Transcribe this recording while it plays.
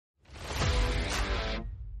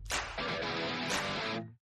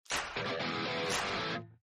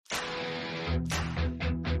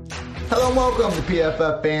Hello and welcome to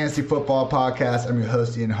PFF Fantasy Football Podcast. I'm your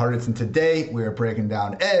host, Ian Hartitz, and today we are breaking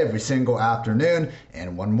down every single afternoon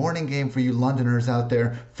and one morning game for you Londoners out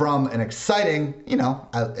there from an exciting,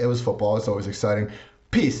 it was football, it's always exciting,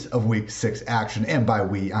 piece of Week 6 action. And by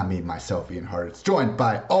we, I mean myself, Ian Hartitz, joined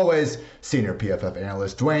by always senior PFF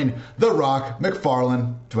analyst Dwayne The Rock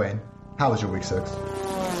McFarland. Dwayne, how was your Week 6?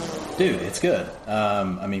 Dude, it's good.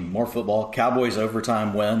 More football. Cowboys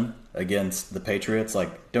overtime win against the Patriots.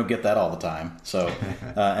 Don't get that all the time. So,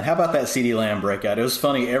 and how about that CeeDee Lamb breakout? It was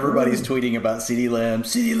funny. Everybody's tweeting about CeeDee Lamb.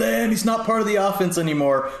 CeeDee Lamb, he's not part of the offense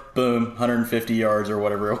anymore. Boom, 150 yards or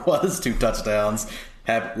whatever it was, 2 touchdowns.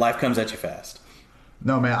 Life comes at you fast.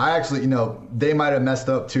 No, man, I actually, they might have messed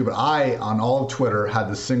up too, but I, on all of Twitter, had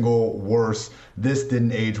the single worst, this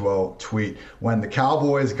didn't age well tweet. When the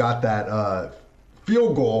Cowboys got that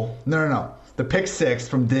field goal, the pick 6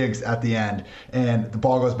 from Diggs at the end, and the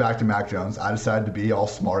ball goes back to Mac Jones. I decided to be all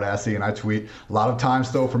smart-assy, and I tweet, a lot of time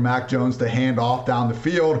still for Mac Jones to hand off down the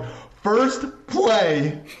field. First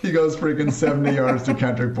play, he goes freaking 70 yards to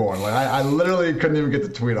Kendrick Bourne. I literally couldn't even get the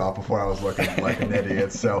tweet off before I was looking like an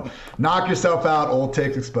idiot. So knock yourself out, old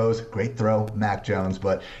takes exposed. Great throw, Mac Jones.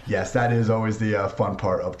 But yes, that is always the fun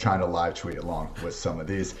part of trying to live tweet along with some of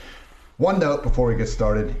these. One note before we get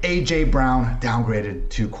started, A.J. Brown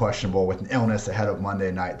downgraded to questionable with an illness ahead of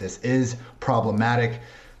Monday night. This is problematic.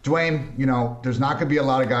 Dwayne, there's not going to be a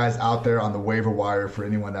lot of guys out there on the waiver wire for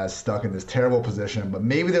anyone that's stuck in this terrible position, but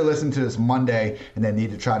maybe they're listening to this Monday and they need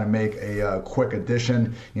to try to make a quick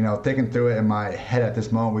addition. Thinking through it in my head at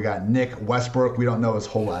this moment, we got Nick Westbrook. We don't know his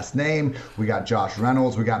whole last name. We got Josh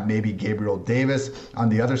Reynolds. We got maybe Gabriel Davis on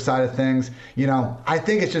the other side of things. I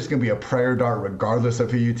think it's just going to be a prayer dart regardless of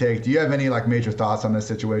who you take. Do you have any major thoughts on this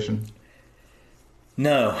situation?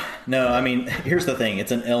 No. Here's the thing.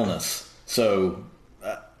 It's an illness. So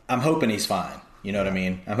I'm hoping he's fine. You know what I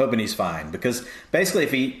mean? I'm hoping he's fine because basically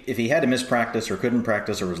if he had to miss practice or couldn't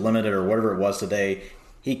practice or was limited or whatever it was today,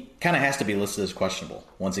 he kind of has to be listed as questionable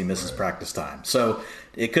once he misses practice time. So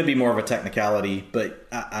it could be more of a technicality, but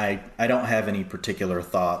I don't have any particular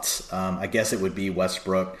thoughts. I guess it would be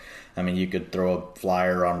Westbrook. You could throw a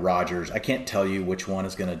flyer on Rodgers. I can't tell you which one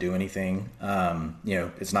is going to do anything.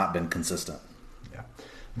 It's not been consistent.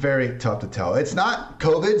 Very tough to tell. It's not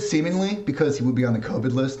COVID, seemingly, because he would be on the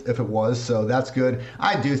COVID list if it was, so that's good.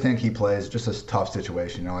 I do think he plays just a tough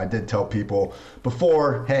situation. I did tell people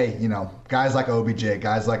before, hey, guys like OBJ,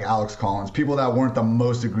 guys like Alex Collins, people that weren't the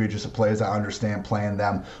most egregious of plays, I understand playing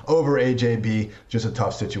them over AJB, just a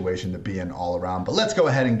tough situation to be in all around. But let's go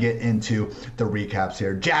ahead and get into the recaps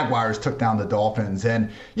here. Jaguars took down the Dolphins, and,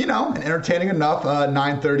 an entertaining enough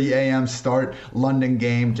 9:30 a.m. start London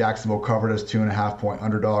game. Jacksonville covered as 2.5-point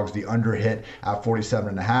underdogs. The under hit at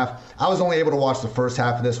 47.5. I was only able to watch the first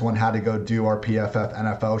half of this one, had to go do our PFF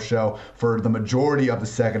NFL show for the majority of the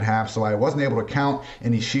second half, so I wasn't able to count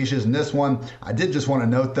any sheeshes in this one. I did just want to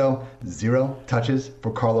note, though, 0 touches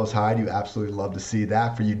for Carlos Hyde. You absolutely love to see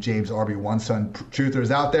that for you James RB1 Son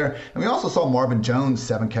truthers out there. And we also saw Marvin Jones,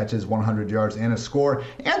 7 catches, 100 yards, and a score.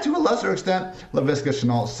 And to a lesser extent, Laviska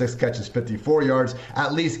Shenault, 6 catches, 54 yards.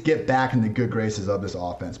 At least get back in the good graces of this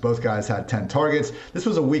offense. Both guys had 10 targets. This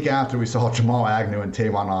was a week after we saw Jamal Agnew and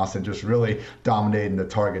Tavon Austin just really dominating the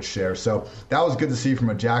target share. So that was good to see from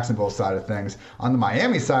a Jacksonville side of things. On the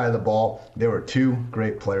Miami side of the ball, there were 2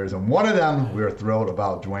 great players, and one of them we were thrilled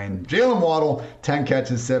about, Dwayne. Jalen Waddle, 10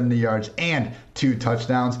 catches, 70 yards, and 2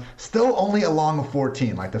 touchdowns, still only along a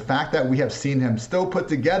 14. The fact that we have seen him still put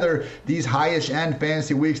together these high-ish end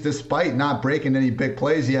fantasy weeks despite not breaking any big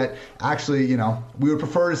plays yet. Actually, we would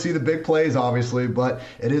prefer to see the big plays, obviously, but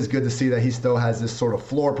it is good to see that he still has this sort of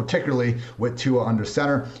floor, particularly with Tua under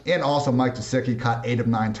center. And also Mike Gesicki caught 8 of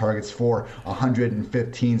 9 targets for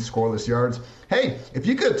 115 scoreless yards. Hey, if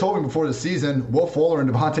you could have told me before the season Will Fuller and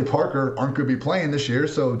Devontae Parker aren't going to be playing this year,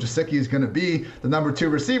 so Gesicki is going to be the number 2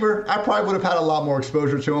 receiver, I probably would have had a lot more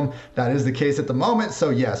exposure to him. That is the case at the moment, so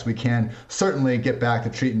yes, we can certainly get back to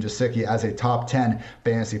treating Gesicki as a top 10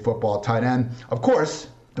 fantasy football tight end. Of course,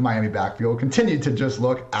 the Miami backfield continued to just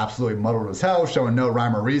look absolutely muddled as hell, showing no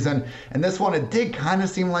rhyme or reason. And this one, it did kind of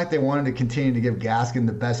seem like they wanted to continue to give Gaskin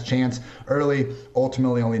the best chance early.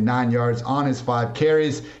 Ultimately, only 9 yards on his 5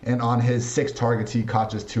 carries, and on his 6 targets, he caught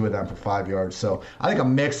just 2 of them for 5 yards. So I think a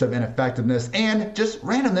mix of ineffectiveness and just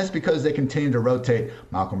randomness because they continue to rotate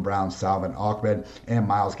Malcolm Brown, Salvin Ahmed, and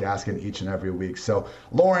Myles Gaskin each and every week. So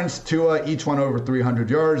Lawrence, Tua, each went over 300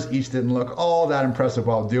 yards. Each didn't look all that impressive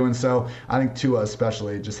while doing so. I think Tua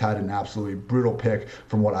especially just had an absolutely brutal pick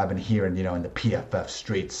from what I've been hearing, in the PFF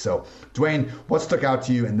streets. So, Dwayne, what stuck out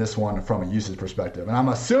to you in this one from a usage perspective? And I'm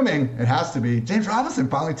assuming it has to be James Robinson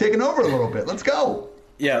finally taking over a little bit. Let's go.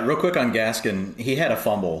 Yeah, real quick on Gaskin, he had a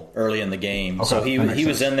fumble early in the game, Okay, so he that makes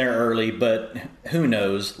was sense. in there early. But who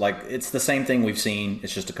knows? Like, it's the same thing we've seen.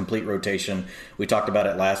 It's just a complete rotation. We talked about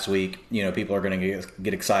it last week. People are going to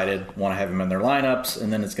get excited, want to have him in their lineups,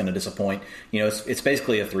 and then it's going to disappoint. It's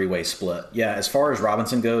basically a three-way split. Yeah, as far as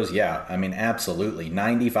Robinson goes, yeah, I mean, absolutely,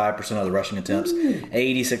 95% of the rushing attempts,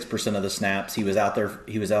 86% of the snaps. He was out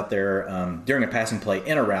there. During a passing play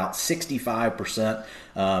in a route, 65%.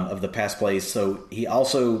 Of the pass plays. So he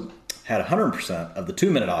also had 100% of the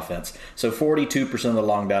 2-minute offense. So 42% of the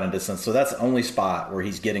long down and distance. So that's the only spot where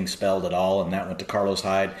he's getting spelled at all, and that went to Carlos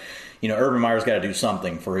Hyde. Urban Meyer's got to do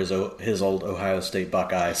something for his old Ohio State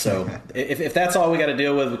Buckeyes. So if that's all we got to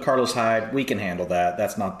deal with Carlos Hyde, we can handle that.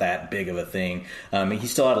 That's not that big of a thing. He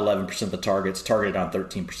still had 11% of the targets, targeted on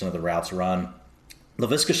 13% of the routes run.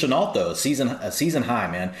 Laviska Shenault, though, a season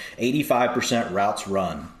high, man, 85% routes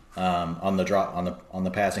run. On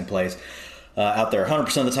the passing plays. Out there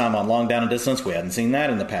 100% of the time on long down and distance. We hadn't seen that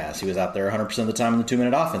in the past. He was out there 100% of the time in the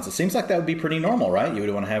 2-minute offense. It seems like that would be pretty normal, right? You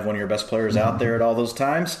would want to have one of your best players out there at all those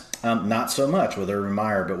times. Not so much with Urban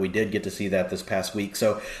Meyer, but we did get to see that this past week.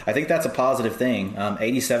 So I think that's a positive thing.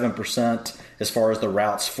 87% as far as the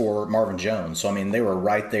routes for Marvin Jones. So, I mean, they were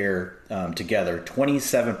right there together.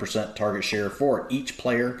 27% target share for each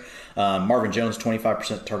player. Marvin Jones,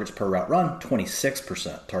 25% targets per route run,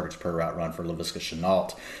 26% targets per route run for Laviska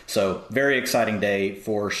Shenault. So very exciting day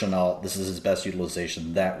for Shenault. This is his best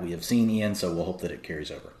utilization that we have seen, Ian, so we'll hope that it carries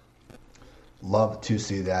over. Love to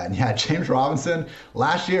see that. And yeah, James Robinson,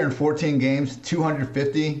 last year in 14 games,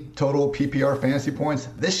 250 total PPR fantasy points.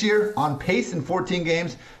 This year, on pace in 14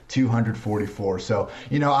 games, 244. So,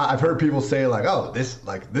 I've heard people say like, oh,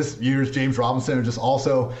 this year's James Robinson or just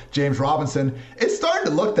also James Robinson. It's starting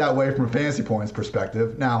to look that way from a fantasy points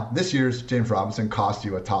perspective. Now, this year's James Robinson cost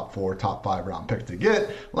you a top 4, top 5 round pick to get.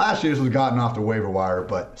 Last year's was gotten off the waiver wire,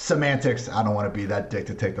 but semantics, I don't want to be that dick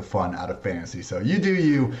to take the fun out of fantasy. So you do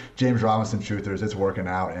you, James Robinson truthers. It's working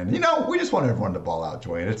out. And, we just want everyone to ball out,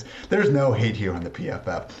 Dwayne. There's no hate here on the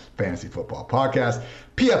PFF Fantasy Football Podcast.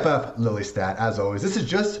 PFF Lily stat, as always. This is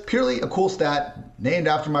just purely a cool stat named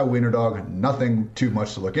after my wiener dog. Nothing too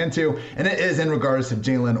much to look into. And it is in regards to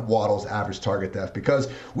Jalen Waddle's average target depth, because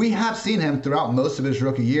we have seen him throughout most of his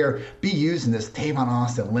rookie year be used in this Tavon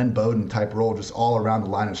Austin, Lynn Bowden type role just all around the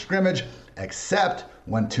line of scrimmage, except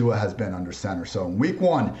when Tua has been under center. So in week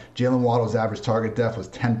 1, Jalen Waddle's average target depth was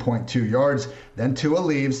 10.2 yards. Then Tua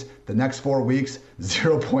leaves. The next 4 weeks,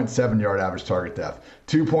 0.7 yard average target depth.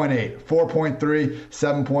 2.8, 4.3,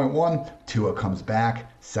 7.1. Tua comes back,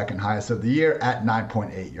 second highest of the year at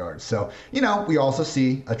 9.8 yards. So, we also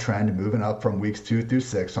see a trend moving up from weeks 2 through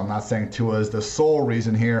 6. So I'm not saying Tua is the sole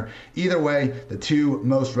reason here. Either way, the two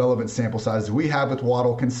most relevant sample sizes we have with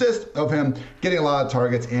Waddle consist of him getting a lot of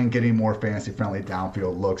targets and getting more fantasy-friendly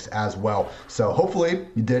downfield looks as well. So hopefully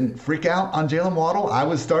you didn't freak out on Jalen Waddle. I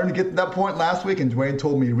was starting to get to that point last week, and Dwayne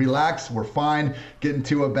told me, relax, we're fine, getting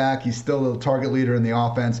Tua back. He's still the target leader in the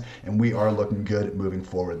offense, and we are looking good moving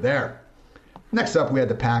forward there. Next up, we had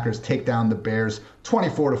the Packers take down the Bears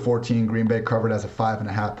 24-14. Green Bay covered as a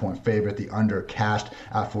 5.5 point favorite. The under cashed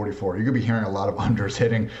at 44. You're going to be hearing a lot of unders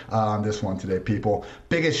hitting on this one today, people.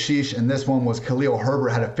 Biggest sheesh in this one was Khalil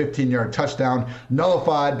Herbert had a 15-yard touchdown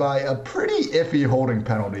nullified by a pretty iffy holding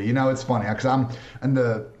penalty. It's funny because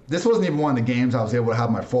this wasn't even one of the games I was able to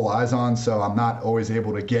have my full eyes on, so I'm not always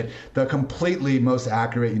able to get the completely most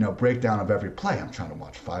accurate, breakdown of every play. I'm trying to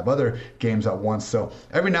watch 5 other games at once, so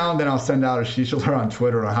every now and then I'll send out a sheesh alert on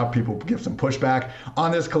Twitter on how people give some pushback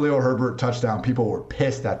on this Khalil Herbert touchdown. People were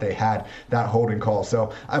pissed that they had that holding call.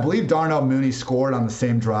 So I believe Darnell Mooney scored on the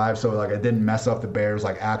same drive, so I didn't mess up the Bears'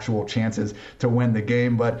 actual chances to win the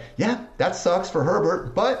game. But yeah, that sucks for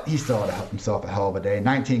Herbert, but he still had himself a hell of a day.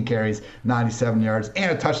 19 carries, 97 yards,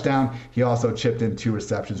 and a touchdown. He also chipped in 2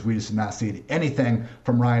 receptions. We just did not see anything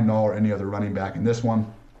from Ryan Nall or any other running back in this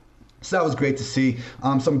one. So that was great to see.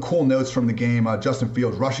 Some cool notes from the game. Justin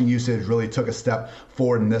Fields' rushing usage really took a step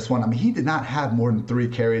forward in this one. I mean, he did not have more than 3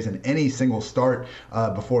 carries in any single start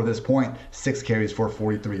before this point. 6 carries for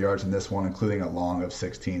 43 yards in this one, including a long of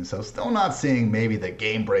 16. So still not seeing maybe the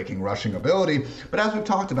game-breaking rushing ability. But as we've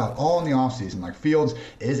talked about all in the offseason, Fields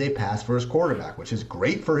is a pass-first quarterback, which is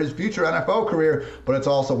great for his future NFL career, but it's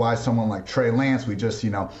also why someone like Trey Lance, we just,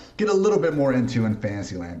 get a little bit more into in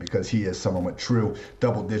fantasy land, because he is someone with true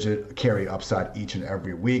double-digit carry upside each and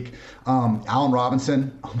every week. Allen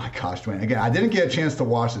Robinson, oh my gosh, Dwayne. Again, I didn't get a chance to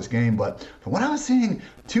watch this game, but from what I was seeing,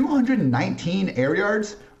 219 air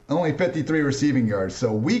yards. only 53 receiving yards.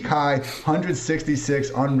 So week high,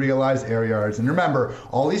 166 unrealized air yards. And remember,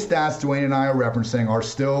 all these stats Dwayne and I are referencing are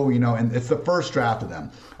still, and it's the first draft of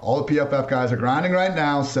them. All the PFF guys are grinding right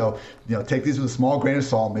now, so take these with a small grain of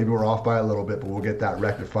salt. Maybe we're off by a little bit, but we'll get that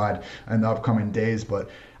rectified in the upcoming days. But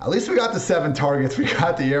at least we got the 7 targets. We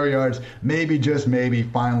got the air yards. Maybe, just maybe,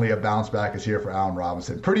 finally a bounce back is here for Allen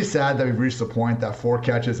Robinson. Pretty sad that we've reached the point that 4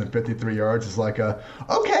 catches and 53 yards is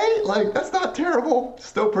that's not terrible.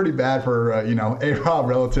 Still pretty bad for, A-Rob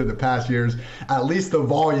relative to past years. At least the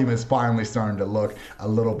volume is finally starting to look a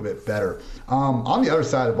little bit better. On the other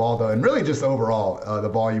side of the ball, though, and really just overall, the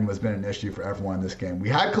volume has been an issue for everyone in this game. We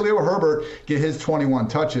had Khalil Herbert get his 21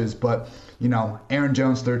 touches, but Aaron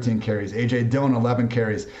Jones, 13 carries. A.J. Dillon, 11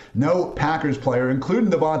 carries. No Packers player, including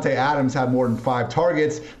Davante Adams, had more than 5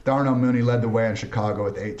 targets. Darnell Mooney led the way in Chicago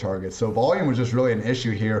with 8 targets. So volume was just really an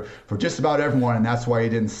issue here for just about everyone, and that's why you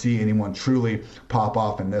didn't see anyone truly pop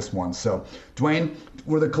off in this one. So, Dwayne,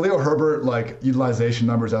 were the Khalil Herbert utilization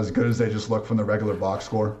numbers as good as they just look from the regular box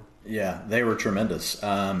score? Yeah, they were tremendous.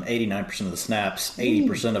 89% of the snaps,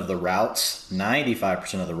 80% of the routes,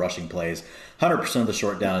 95% of the rushing plays, 100% of the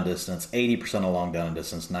short down and distance, 80% of long down and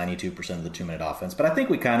distance, 92% of the 2-minute offense. But I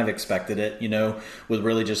think we kind of expected it, with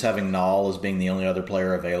really just having Nall as being the only other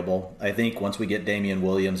player available. I think once we get Damian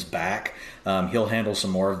Williams back, he'll handle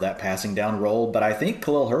some more of that passing down role. But I think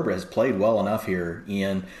Khalil Herbert has played well enough here,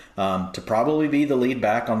 Ian, to probably be the lead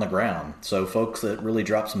back on the ground. So folks that really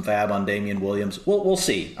drop some fab on Damian Williams, we'll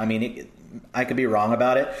see. I mean, I could be wrong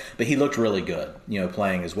about it, but he looked really good,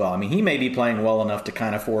 playing as well. I mean, he may be playing well enough to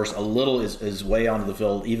kind of force a little his way onto the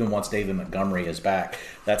field even once David Montgomery is back.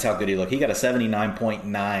 That's how good he looked. He got a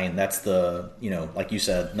 79.9. That's the, like you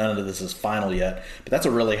said, none of this is final yet, but that's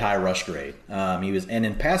a really high rush grade. And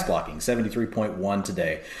in pass blocking, 73.1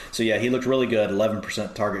 today. So yeah, he looked really good,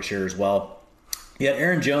 11% target share as well. Yeah,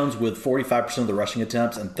 Aaron Jones with 45% of the rushing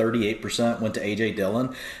attempts and 38% went to A.J.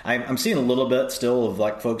 Dillon. I'm seeing a little bit still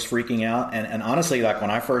of folks freaking out. And honestly,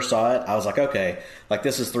 when I first saw it, I was like, okay,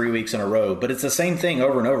 this is 3 weeks in a row. But it's the same thing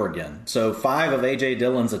over and over again. So 5 of A.J.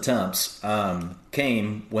 Dillon's attempts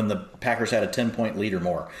came when the Packers had a 10-point lead or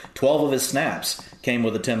more. 12 of his snaps came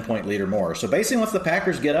with a 10-point lead or more. So basically once the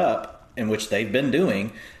Packers get up, in which they've been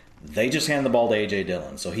doing, they just hand the ball to A.J.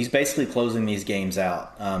 Dillon. So he's basically closing these games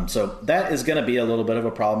out. So that is going to be a little bit of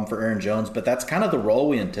a problem for Aaron Jones, but that's kind of the role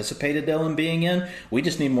we anticipated Dillon being in. We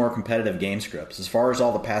just need more competitive game scripts. As far as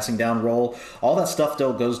all the passing down role, all that stuff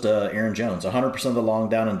still goes to Aaron Jones. 100% of the long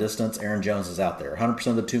down and distance, Aaron Jones is out there. 100%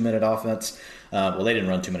 of the 2-minute offense. They didn't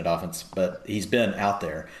run 2-minute offense, but he's been out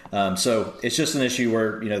there. So it's just an issue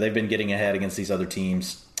where, they've been getting ahead against these other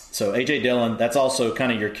teams. So A.J. Dillon, that's also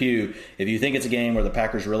kind of your cue. If you think it's a game where the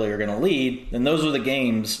Packers really are going to lead, then those are the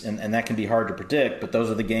games, and that can be hard to predict, but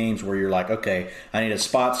those are the games where you're like, okay, I need a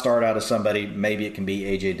spot start out of somebody. Maybe it can be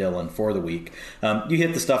A.J. Dillon for the week. You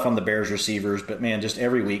hit the stuff on the Bears receivers, but man, just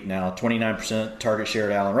every week now, 29% target share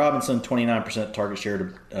to Allen Robinson, 29% target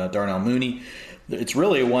share to Darnell Mooney. It's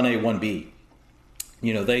really a 1A, 1B.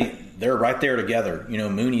 They're right there together.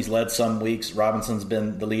 Mooney's led some weeks. Robinson's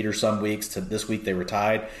been the leader some weeks. To this week, they were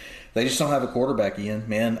tied. They just don't have a quarterback, Ian.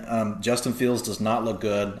 Man, Justin Fields does not look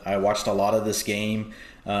good. I watched a lot of this game.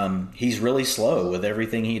 He's really slow with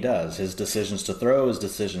everything he does. His decisions to throw, his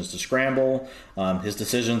decisions to scramble, his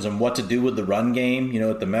decisions on what to do with the run game,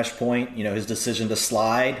 at the mesh point, his decision to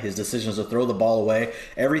slide, his decisions to throw the ball away.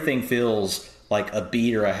 Everything feels like a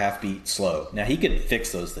beat or a half beat slow. Now, he could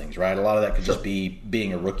fix those things, right? A lot of that could just be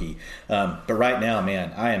being a rookie. But right now,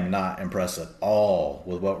 man, I am not impressed at all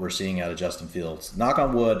with what we're seeing out of Justin Fields. Knock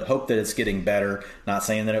on wood, hope that it's getting better. Not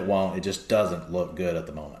saying that it won't. It just doesn't look good at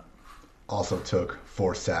the moment. Also took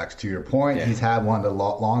 4 sacks, to your point. Yeah. He's had one of the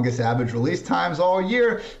longest average release times all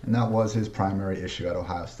year, and that was his primary issue at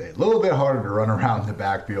Ohio State. A little bit harder to run around the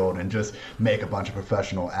backfield and just make a bunch of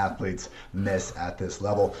professional athletes miss at this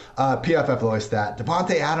level. PFF Loy stat,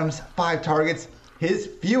 Davante Adams, 5 targets, his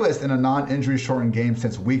fewest in a non-injury shortened game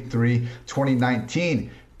since Week 3, 2019.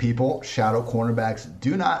 People, shadow cornerbacks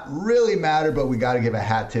do not really matter, but we got to give a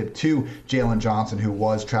hat tip to Jalen Johnson, who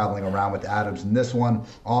was traveling around with Adams in this one.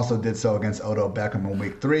 Also did so against Odell Beckham in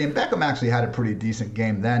Week 3, and Beckham actually had a pretty decent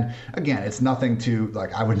game then. Again, it's nothing to,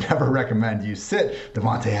 I would never recommend you sit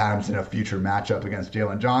Davante Adams in a future matchup against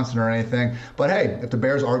Jalen Johnson or anything. But hey, if the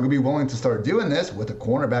Bears are going to be willing to start doing this with a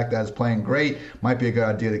cornerback that is playing great, might be a good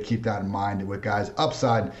idea to keep that in mind with guys'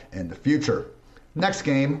 upside in the future. Next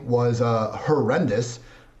game was horrendous.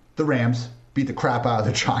 The Rams beat the crap out of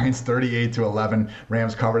the Giants 38-11.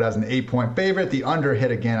 Rams covered as an 8-point favorite. The under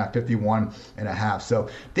hit again at 51.5. So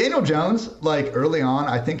Daniel Jones, like early on,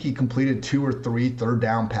 I think he completed 2 or 3 third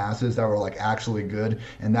down passes that were like actually good,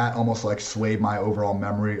 and that almost like swayed my overall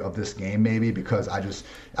memory of this game maybe, because I just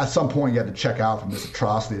at some point you had to check out from this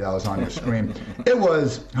atrocity that was on your screen. It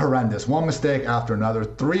was horrendous. One mistake after another.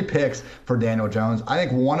 3 picks for Daniel Jones. I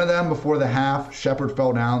think one of them before the half, Shepard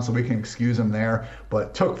fell down, so we can excuse him there,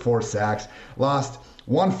 but took 4 sacks. Lost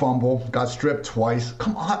 1 fumble, got stripped twice.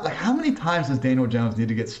 Come on, like how many times does Daniel Jones need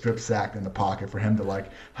to get strip sacked in the pocket for him to like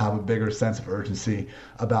have a bigger sense of urgency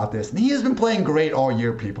about this? And he has been playing great all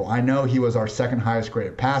year, people. I know he was our second highest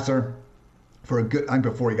graded passer for a good time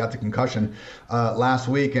before he got the concussion last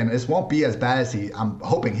week, and this won't be as bad as I'm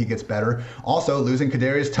hoping he gets better. Also, losing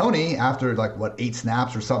Kadarius Toney after 8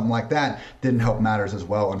 snaps or something like that didn't help matters as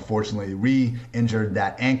well. Unfortunately, re-injured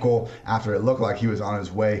that ankle after it looked like he was on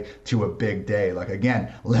his way to a big day. Like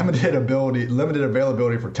again, limited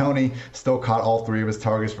availability for Toney. Still caught all 3 of his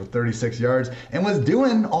targets for 36 yards and was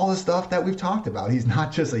doing all the stuff that we've talked about. He's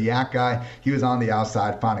not just a yak guy. He was on the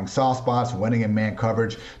outside finding soft spots, winning in man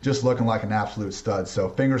coverage, just looking like an absolute stud. So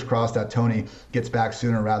fingers crossed that Toney gets back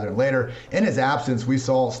sooner rather than later. In his absence, we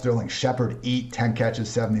saw Sterling Shepard eat 10 catches,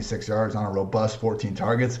 76 yards on a robust 14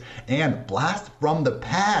 targets, and blast from the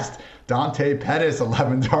past. Dante Pettis,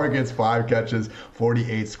 11 targets, 5 catches,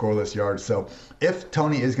 48 scoreless yards. So if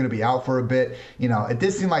Toney is going to be out for a bit, it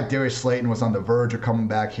did seem like Darius Slayton was on the verge of coming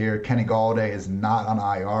back here. Kenny Golladay is not on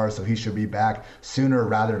IR, so he should be back sooner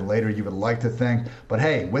rather than later, you would like to think. But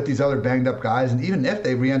hey, with these other banged up guys, and even if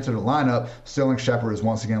they re-enter the lineup, Sterling Shepard is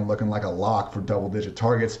once again looking like a lock for double-digit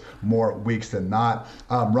targets more weeks than not.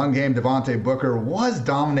 Run game, Devontae Booker was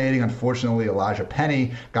dominating. Unfortunately, Elijah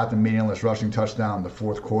Penny got the meaningless rushing touchdown in the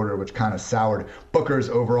fourth quarter, which kind of soured Booker's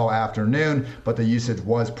overall afternoon, but the usage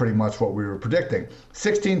was pretty much what we were predicting.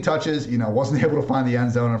 16 touches, wasn't able to find the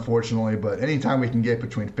end zone, unfortunately, but anytime we can get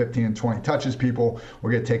between 15 and 20 touches, people, we're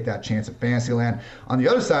going to take that chance at Fantasyland. On the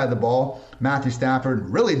other side of the ball, Matthew Stafford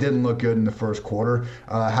really didn't look good in the first quarter.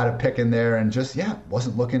 Had a pick in there and just,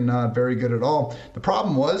 wasn't looking very good at all. The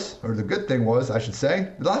problem was, or the good thing was, I should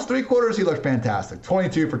say, the last 3 quarters he looked fantastic.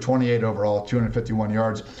 22 for 28 overall, 251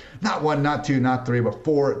 yards. Not 1, not 2, not 3, but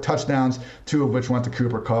 4 touchdowns, 2 of which went to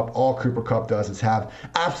Cooper Kupp. All Cooper Kupp does is have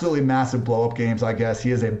absolutely massive blow-up games, I guess.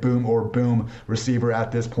 He is a boom or boom receiver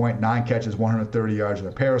at this point. 9 catches, 130 yards, and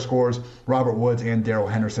a pair of scores. Robert Woods and Darrell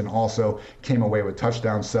Henderson also came away with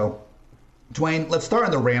touchdowns. So Dwayne, let's start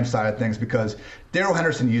on the Rams side of things, because Darrell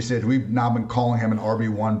Henderson usage, we've now been calling him an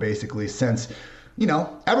RB1 basically since,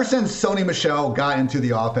 ever since Sony Michel got into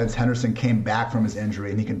the offense. Henderson came back from his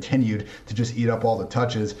injury and he continued to just eat up all the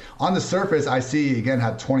touches. On the surface, I see, again,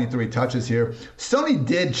 had 23 touches here. Sony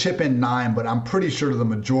did chip in 9, but I'm pretty sure the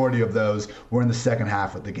majority of those were in the second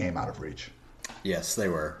half with the game out of reach. Yes, they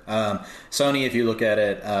were. Sony, if you look at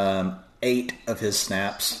it, 8 of his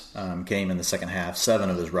snaps came in the second half. 7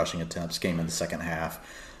 of his rushing attempts came in the second half.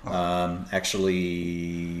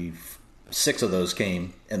 Actually, 6 of those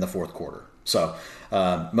came in the fourth quarter. So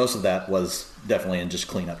most of that was definitely in just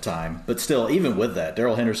cleanup time. But still, even with that,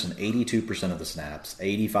 Darrell Henderson, 82% of the snaps,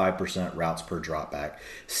 85% routes per dropback,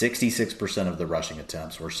 66% of the rushing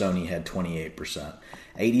attempts, where Sony had 28%.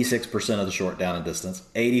 86% of the short down and distance,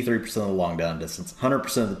 83% of the long down and distance,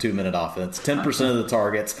 100% of the 2-minute offense, 10% of the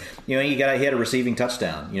targets. He had a receiving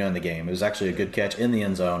touchdown, in the game. It was actually a good catch in the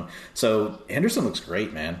end zone. So Henderson looks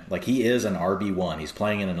great, man. Like, he is an RB1. He's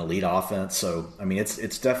playing in an elite offense. So,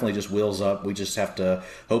 it's definitely just wheels up. We just have to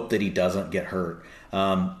hope that he doesn't get hurt.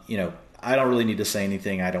 I don't really need to say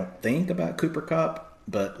anything, I don't think, about Cooper Kupp,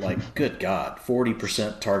 but good God,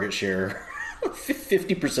 40% target share.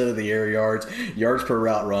 50% of the air yards per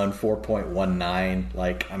route run, 4.19.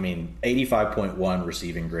 85.1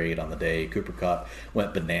 receiving grade on the day. Cooper Kupp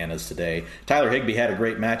went bananas today. Tyler Higbee had a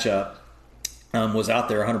great matchup. Was out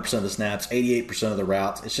there 100% of the snaps, 88% of the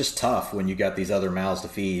routes. It's just tough when you got these other mouths to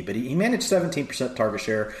feed. But he managed 17% target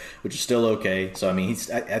share, which is still okay. So,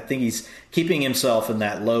 I think he's keeping himself in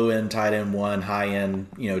that low-end tight end 1,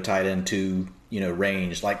 high-end, tight end 2,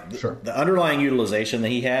 range. Sure. The underlying utilization that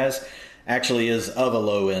he has actually is of a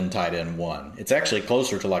low-end tight end 1. It's actually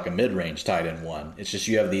closer to a mid-range tight end 1. It's just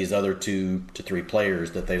you have these other 2 to 3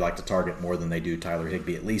 players that they like to target more than they do Tyler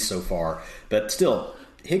Higbee, at least so far. But still,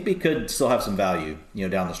 Higbee could still have some value,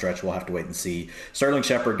 down the stretch. We'll have to wait and see. Sterling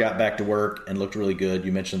Shepard got back to work and looked really good.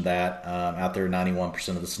 You mentioned that. Out there, 91%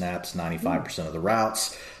 of the snaps, 95% of the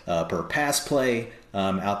routes per pass play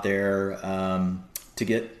out there to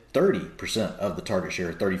get 30% of the target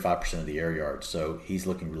share, 35% of the air yards. So he's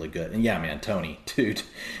looking really good. And yeah, man, Tony, dude,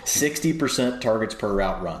 60% targets per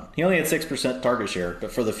route run. He only had 6% target share,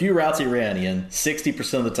 but for the few routes he ran in,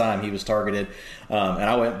 60% of the time he was targeted. And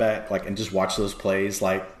I went back and just watched those plays.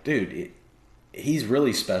 Dude, he's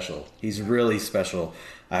really special. He's really special.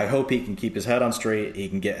 I hope he can keep his head on straight. He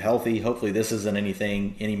can get healthy. Hopefully this isn't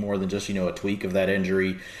anything any more than just, a tweak of that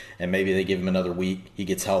injury. And maybe they give him another week. He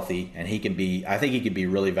gets healthy and I think he could be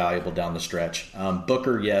really valuable down the stretch.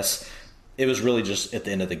 Booker, yes, it was really just at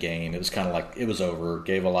the end of the game. It was kind of like it was over.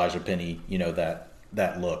 Gave Elijah Penny,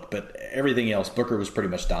 that look. But everything else, Booker was pretty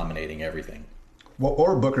much dominating everything. What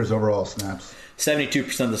were Booker's overall snaps?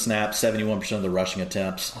 72% of the snaps, 71% of the rushing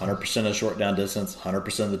attempts, 100% of the short down distance,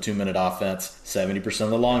 100% of the 2-minute offense, 70%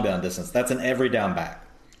 of the long down distance. That's an every down back.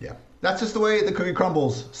 Yeah. That's just the way the cookie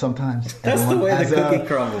crumbles sometimes. That's the way the cookie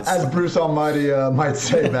crumbles. As Bruce Almighty might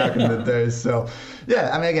say back in the day. So, yeah,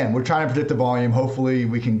 I mean, again, we're trying to predict the volume. Hopefully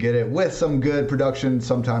we can get it with some good production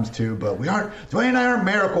sometimes too. But Dwayne and I aren't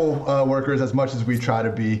miracle workers as much as we try to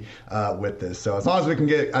be with this. So as long as we can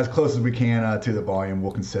get as close as we can to the volume,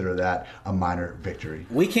 we'll consider that a minor victory.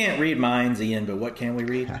 We can't read minds, Ian, but what can we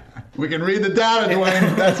read? We can read the data,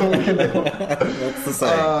 Dwayne. That's what we can do. That's the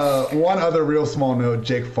same. One other real small note,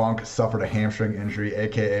 Jake Funk suffered a hamstring injury,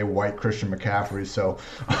 a.k.a. white Christian McCaffrey. So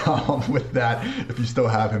with that, if you still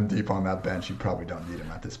have him deep on that bench, you probably don't need him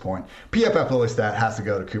at this point. PFF Lily stat has to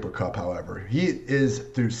go to Cooper Kupp, however. He is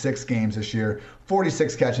through 6 games this year,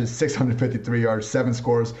 46 catches, 653 yards, 7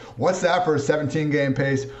 scores. What's that for a 17-game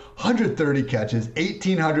pace? 130 catches,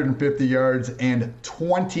 1,850 yards, and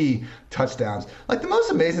 20 touchdowns. The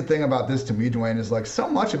most amazing thing about this to me, Dwayne, is so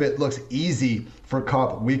much of it looks easy for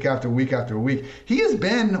Kupp week after week after week. He has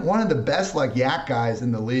been one of the best yak guys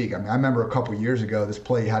in the league. I mean, I remember a couple years ago this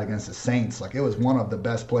play he had against the Saints. It was one of the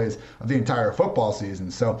best plays of the entire football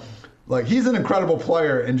season. So he's an incredible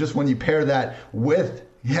player, and just when you pair that with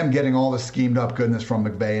him getting all the schemed up goodness from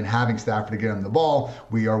McVay and having Stafford to get him the ball,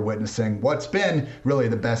 we are witnessing what's been really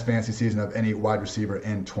the best fantasy season of any wide receiver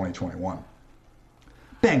in 2021.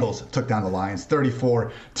 Bengals took down the Lions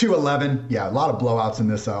 34-11. Yeah, a lot of blowouts in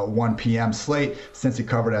this 1 p.m. slate. Since he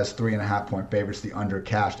covered as 3.5-point favorites, the under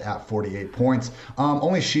cashed at 48 points.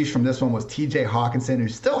 Only sheesh from this one was TJ Hawkinson, who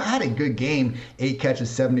still had a good game. 8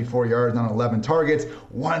 catches, 74 yards on 11 targets.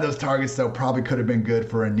 One of those targets, though, probably could have been good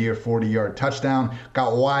for a near 40-yard touchdown.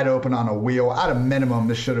 Got wide open on a wheel. At a minimum,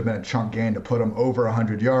 this should have been a chunk gain to put him over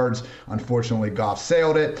 100 yards. Unfortunately, Goff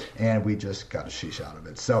sailed it, and we just got a sheesh out of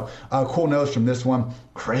it. So, cool notes from this one.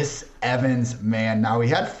 Chris Evans, man. Now, he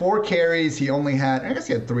had 4 carries. He only had, I guess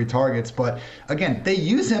he had 3 targets. But, again, they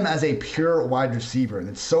use him as a pure wide receiver. And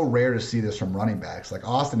it's so rare to see this from running backs.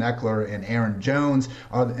 Austin Eckler and Aaron Jones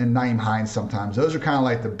and Nyheim Hines sometimes. Those are kind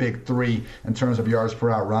of the big 3 in terms of yards per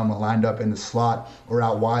out run when lined up in the slot or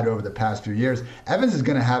out wide over the past few years. Evans is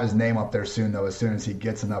going to have his name up there soon, though, as soon as he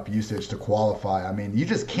gets enough usage to qualify. I mean, you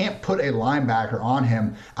just can't put a linebacker on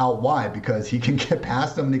him out wide because he can get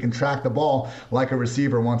past him and he can track the ball like a receiver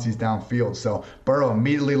once he's downfield. So Burrow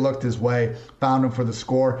immediately looked his way, found him for the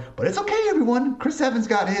score. But it's okay, everyone. Chris Evans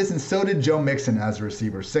got his, and so did Joe Mixon as a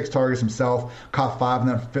receiver. 6 targets himself, caught 5 of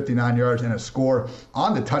them, 59 yards, and a score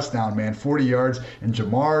on the touchdown, man, 40 yards. And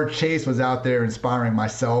Jamar Chase was out there inspiring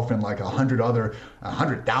myself and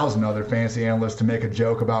 100,000 other fantasy analysts to make a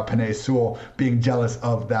joke about Penei Sewell being jealous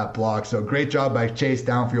of that block. So great job by Chase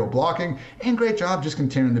downfield blocking, and great job just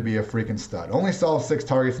continuing to be a freaking stud. Only saw 6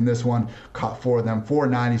 targets in this one, caught 4 of them,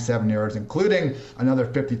 497 yards, including another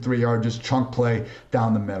 53-yard just chunk play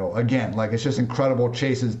down the middle. Again, it's just incredible.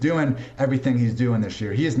 Chase is doing everything he's doing this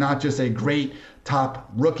year. He is not just a great top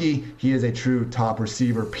rookie, he is a true top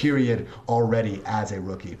receiver, period, already as a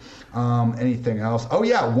rookie. Anything else? Oh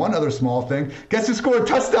yeah, one other small thing. Guess who scored a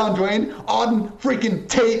touchdown, Dwayne? Auden freaking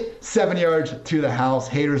Tate, 7 yards to the house.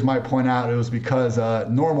 Haters might point out it was because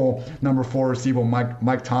normal number 4 receiver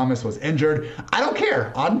Mike Thomas was injured. I don't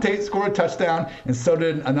care. Auden Tate scored a touchdown, and so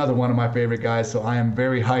did another one of my favorite guys, so I am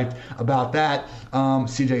very hyped about that.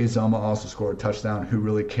 CJ Uzomah also scored a touchdown. Who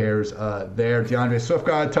really cares there? DeAndre Swift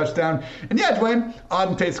got a touchdown. And yeah, Dwayne,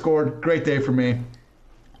 Auden Tate scored. Great day for me.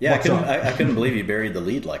 Yeah, I couldn't believe you buried the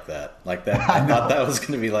lead like that. I thought that was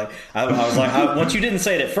going to be I was like, once you didn't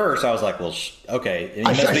say it at first, I was like, well, okay.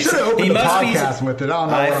 I should have opened the podcast with it.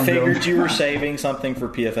 I figured you were saving something for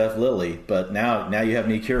PFF Lily, but now you have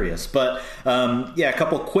me curious. But a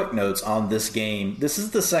couple quick notes on this game. This is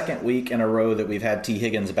the second week in a row that we've had T.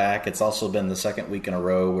 Higgins back. It's also been the second week in a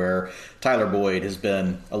row where Tyler Boyd has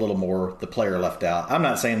been a little more the player left out. I'm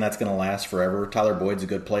not saying that's going to last forever. Tyler Boyd's a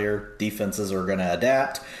good player. Defenses are going to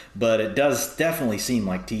adapt. but it does definitely seem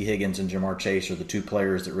like T. Higgins and Jamar Chase are the two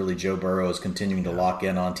players that really Joe Burrow is continuing to lock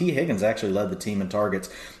in on. T. Higgins actually led the team in targets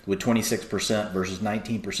with 26% versus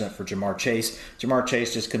 19% for Jamar Chase. Jamar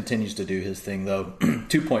Chase just continues to do his thing, though.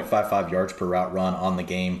 2.55 yards per route run on the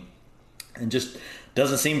game, and just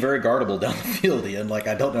doesn't seem very guardable down the field. And like,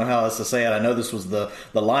 I don't know how else to say it. I know this was the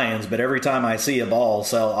Lions, but every time I see a ball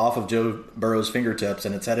sail off of Joe Burrow's fingertips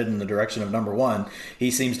and it's headed in the direction of number one, he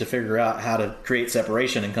seems to figure out how to create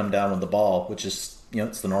separation and come down with the ball, which is,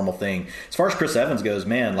 it's the normal thing. As far as Chris Evans goes,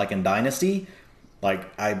 man, like in Dynasty, like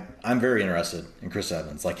I'm very interested in Chris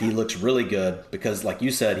Evans. Like, he looks really good because, like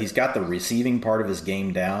you said, he's got the receiving part of his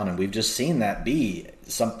game down, and we've just seen that be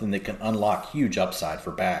something that can unlock huge upside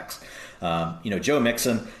for backs. Joe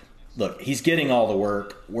Mixon, look, he's getting all the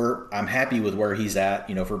work. I'm happy with where he's at,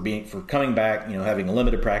 for coming back, having a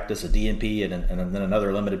limited practice, a DNP, and then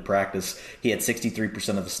another limited practice. He had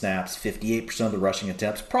 63% of the snaps, 58% of the rushing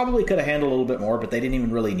attempts. Probably could have handled a little bit more, but they didn't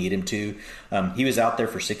even really need him to. He was out there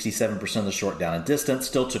for 67% of the short down and distance,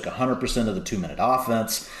 still took 100% of the 2-minute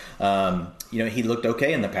offense. He looked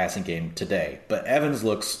okay in the passing game today, but Evans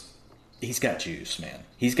he's got juice, man.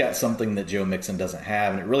 He's got something that Joe Mixon doesn't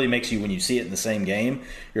have, and it really makes you, when you see it in the same game,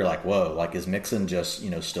 you're like, whoa, like, is Mixon just,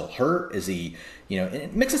 still hurt? Is he,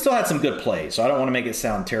 and Mixon still had some good plays, so I don't want to make it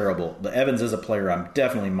sound terrible, but Evans is a player I'm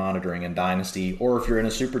definitely monitoring in Dynasty, or if you're in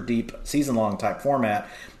a super deep season-long type format,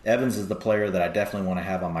 Evans is the player that I definitely want to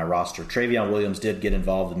have on my roster. Travion Williams did get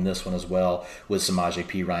involved in this one as well, with Samaje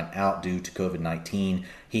Perine out due to COVID-19.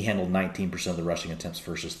 He handled 19% of the rushing attempts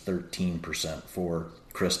versus 13% for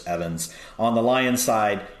Chris Evans. On the Lions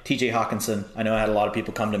side, TJ Hawkinson. I know I had a lot of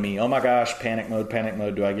people come to me, oh my gosh, panic mode,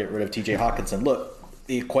 do I get rid of TJ Hawkinson? Look,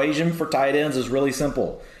 the equation for tight ends is really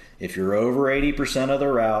simple. If you're over 80% of the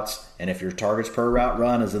routes, and if your targets per route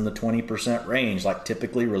run is in the 20% range, like,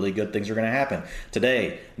 typically really good things are going to happen.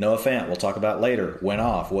 Today, Noah Fant, we'll talk about later, went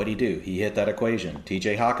off. What'd he do? He hit that equation.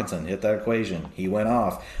 TJ Hawkinson hit that equation. He went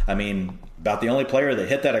off. I mean, about the only player that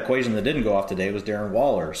hit that equation that didn't go off today was Darren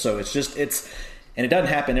Waller. So and it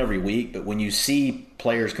doesn't happen every week, but when you see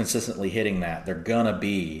players consistently hitting that, they're going to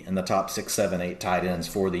be in the top 6, 7, 8 tight ends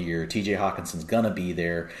for the year. TJ Hawkinson's going to be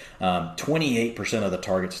there. 28% of the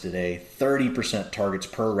targets today, 30% targets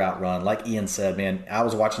per route run. Like Ian said, man, I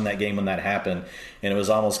was watching that game when that happened, and it was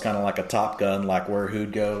almost kind of like a Top Gun, like where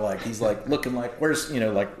who'd go. Like, he's like looking like, where is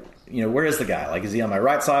the guy? Like, is he on my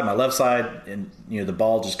right side, my left side? And, the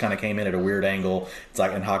ball just kind of came in at a weird angle. It's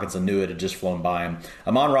like, and Hawkinson knew it had just flown by him.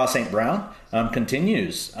 Amon-Ra St. Brown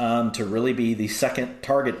continues to really be the second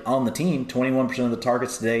target on the team. 21% of the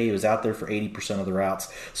targets today. He was out there for 80% of the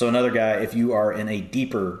routes. So another guy, if you are in a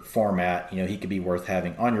deeper format, he could be worth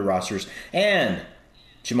having on your rosters. And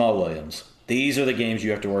Jamal Williams. These are the games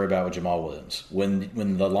you have to worry about with Jamal Williams.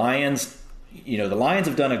 When the Lions... the Lions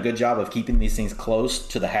have done a good job of keeping these things close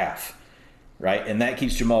to the half, right? And that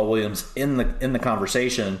keeps Jamal Williams in the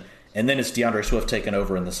conversation. And then it's DeAndre Swift taking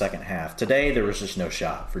over in the second half. Today, there was just no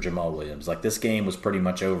shot for Jamal Williams. Like, this game was pretty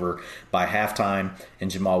much over by halftime, and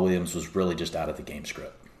Jamal Williams was really just out of the game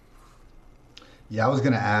script. Yeah, I was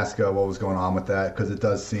going to ask what was going on with that, because it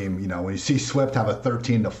does seem, when you see Swift have a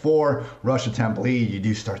 13-4 rush attempt lead, you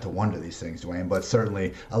do start to wonder these things, Dwayne. But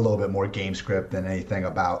certainly a little bit more game script than anything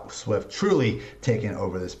about Swift truly taking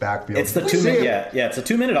over this backfield. It's the 2 minute, it's a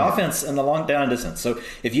 2-minute offense in the long down and distance. So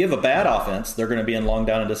if you have a bad offense, they're going to be in long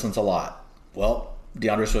down and distance a lot. Well,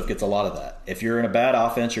 DeAndre Swift gets a lot of that. If you're in a bad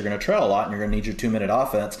offense, you're going to trail a lot, and you're going to need your 2-minute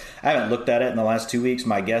offense. I haven't looked at it in the last 2 weeks.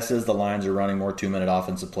 My guess is the Lions are running more 2-minute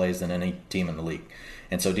offensive plays than any team in the league.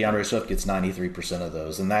 And so DeAndre Swift gets 93% of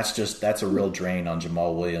those. And that's a real drain on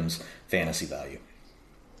Jamal Williams' fantasy value.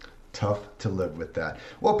 Tough to live with that.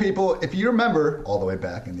 Well, people, if you remember all the way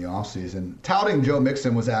back in the offseason, touting Joe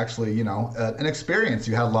Mixon was actually, an experience.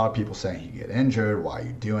 You had a lot of people saying he get injured. Why are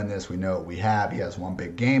you doing this? We know what we have. He has one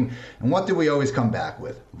big game. And what do we always come back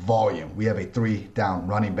with? Volume. We have a 3-down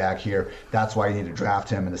running back here. That's why you need to draft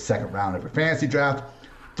him in the second round of your fantasy draft.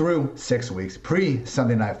 Through 6 weeks,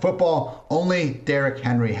 pre-Sunday Night Football, only Derrick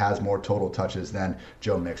Henry has more total touches than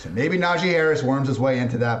Joe Mixon. Maybe Najee Harris worms his way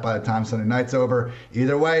into that by the time Sunday night's over.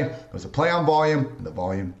 Either way, it was a play on volume, and the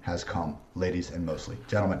volume has come, ladies and mostly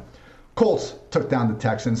gentlemen. Colts took down the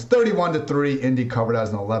Texans 31-3. Indy covered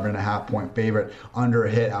as an 11.5-point favorite, under a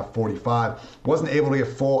hit at 45. Wasn't able to get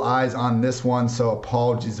full eyes on this one, so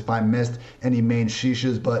apologies if I missed any main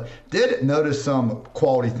sheeshes, but did notice some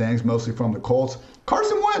quality things, mostly from the Colts.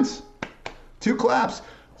 Carson Wentz, 2 claps.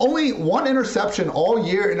 only one interception all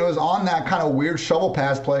year, and it was on that kind of weird shovel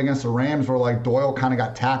pass play against the Rams where like Doyle kind of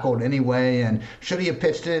got tackled anyway. And should he have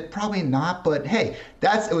pitched it? Probably not. But hey,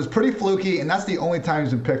 it was pretty fluky, and that's the only time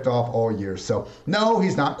he's been picked off all year. So no,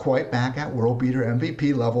 he's not quite back at world beater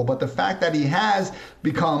MVP level. But the fact that he has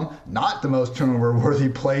become not the most turnover-worthy,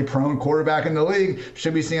 play-prone quarterback in the league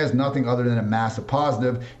should be seen as nothing other than a massive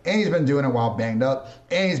positive. And he's been doing it while banged up,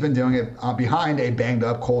 and he's been doing it behind a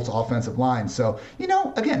banged-up Colts offensive line. So,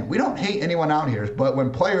 again, we don't hate anyone out here, but when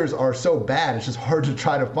players are so bad, it's just hard to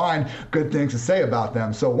try to find good things to say about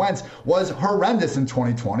them. So Wentz was horrendous in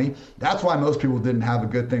 2020. That's why most people didn't have a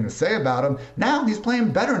good thing to say about him. Now he's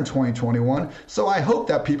playing better in 2021, so I hope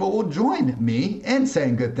that people will join me in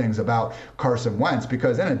saying good things about Carson Wentz,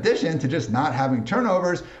 because in addition to just not having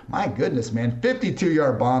turnovers, my goodness, man,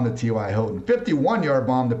 52-yard bomb to T.Y. Hilton, 51-yard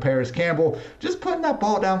bomb to Paris Campbell, just putting that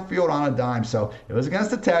ball downfield on a dime. So it was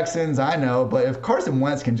against the Texans, I know, but if Carson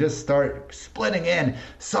Wentz can just start splitting in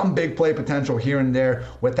some big play potential here and there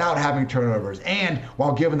without having turnovers, and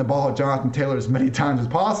while giving the ball to Jonathan Taylor as many times as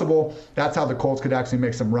possible, that's how the Colts could actually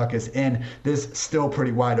make some ruckus in this still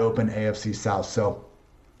pretty wide open AFC South. So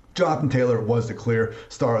Jonathan Taylor was the clear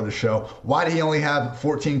star of the show. Why did he only have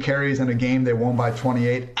 14 carries in a game they won by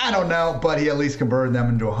 28? I don't know, but he at least converted them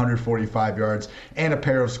into 145 yards and a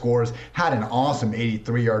pair of scores. Had an awesome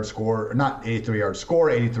 83-yard score, not 83-yard score,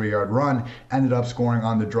 83-yard run. Ended up scoring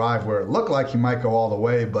on the drive where it looked like he might go all the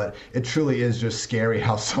way, but it truly is just scary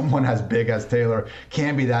how someone as big as Taylor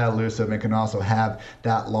can be that elusive and can also have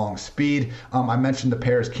that long speed. I mentioned the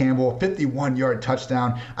Paris Campbell 51-yard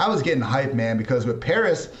touchdown. I was getting hyped, man, because with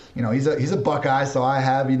Paris, he's a Buckeye, so I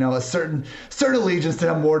have, a certain allegiance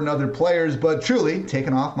to him more than other players. But truly,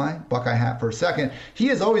 taking off my Buckeye hat for a second, he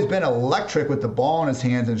has always been electric with the ball in his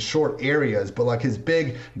hands in short areas. But like his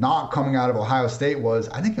big knock coming out of Ohio State was,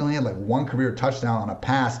 I think he only had like one career touchdown on a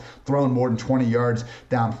pass thrown more than 20 yards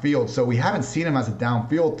downfield. So we haven't seen him as a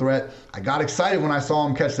downfield threat. I got excited when I saw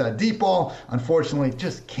him catch that deep ball. Unfortunately,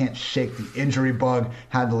 just can't shake the injury bug.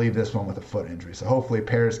 Had to leave this one with a foot injury. So hopefully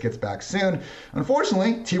Paris gets back soon.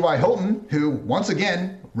 Unfortunately, T.Y. Hilton, who once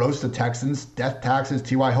again roast the Texans, death taxes,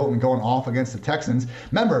 T.Y. Hilton going off against the Texans.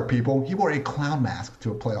 Remember, people, he wore a clown mask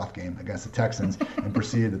to a playoff game against the Texans and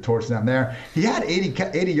proceeded to torch them there. He had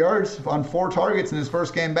 80 yards on 4 targets in his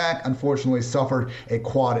first game back. Unfortunately, suffered a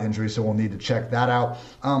quad injury, so we'll need to check that out.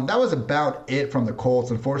 That was about it from the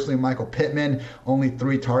Colts. Unfortunately, Michael Pittman, only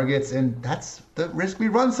 3 targets, and that's the risk we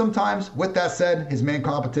run sometimes. With that said, his main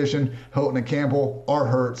competition, Hilton and Campbell, are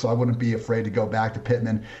hurt, so I wouldn't be afraid to go back to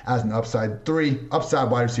Pittman as an upside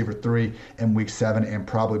wide receiver 3 in week 7 and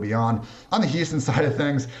probably beyond. On the Houston side of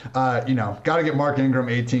things, got to get Mark Ingram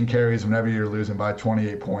 18 carries whenever you're losing by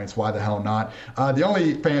 28 points. Why the hell not? The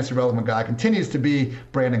only fantasy relevant guy continues to be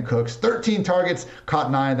Brandon Cooks. 13 targets, caught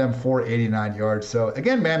 9 of them for 89 yards. So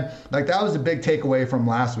again, man, like that was a big takeaway from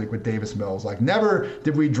last week with Davis Mills. Like never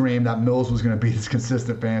did we dream that Mills was going to be this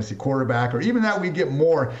consistent fantasy quarterback, or even that we get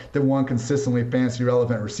more than one consistently fantasy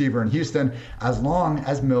relevant receiver in Houston, as long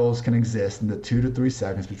as Mills can exist in the 2 to 3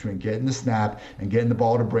 seconds between getting the snap and getting the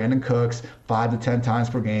ball to Brandon Cooks 5 to 10 times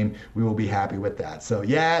per game. We will be happy with that. So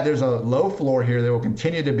yeah, there's a low floor here. There will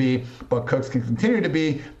continue to be, but Cooks can continue to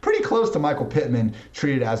be pretty close to Michael Pittman,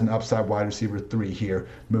 treated as an upside wide receiver 3 here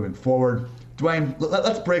moving forward. Dwayne,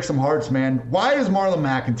 let's break some hearts, man. Why does Marlon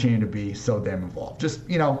Mack continue to be so damn involved? Just,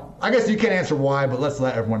 I guess you can't answer why, but let's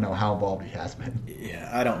let everyone know how involved he has been. Yeah,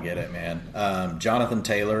 I don't get it, man. Jonathan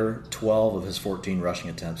Taylor, 12 of his 14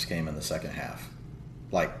 rushing attempts came in the second half.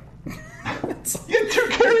 Like, you had 2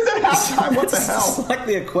 carries at halftime. What the hell? It's like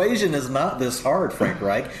the equation is not this hard, Frank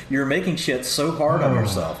Reich. You're making shit so hard on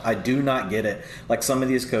yourself. I do not get it. Like some of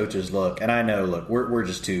these coaches, and I know, we're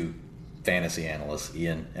just too fantasy analysts,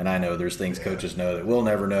 Ian, and I know there's things coaches know that we'll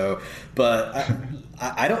never know, but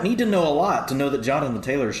I don't need to know a lot to know that Jonathan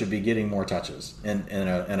Taylor should be getting more touches in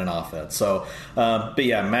an offense. So, but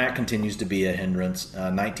yeah, Matt continues to be a hindrance.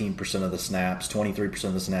 19% of the snaps, 23%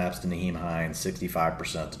 of the snaps to Nyheim Hines,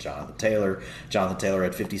 65% to Jonathan Taylor. Jonathan Taylor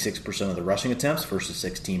had 56% of the rushing attempts versus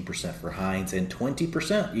 16% for Hines, and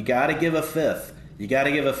 20%. You got to give a fifth. You got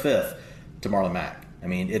to give a fifth to Marlon Mack. I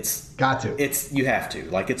mean, you have to.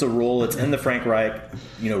 Like, it's a rule. It's in the Frank Reich,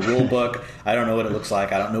 rule book. I don't know what it looks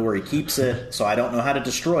like. I don't know where he keeps it, so I don't know how to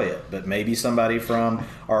destroy it. But maybe somebody from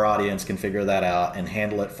our audience can figure that out and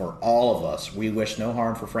handle it for all of us. We wish no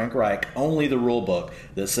harm for Frank Reich. Only the rule book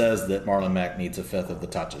that says that Marlon Mack needs a fifth of the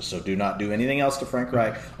touches. So do not do anything else to Frank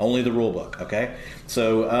Reich. Only the rule book, okay?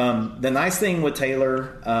 So the nice thing with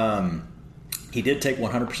Taylor, He did take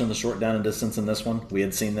 100% of the short down and distance in this one. We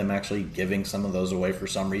had seen them actually giving some of those away for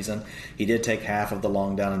some reason. He did take half of the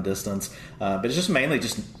long down and distance, but it's just mainly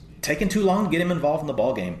just taking too long to get him involved in the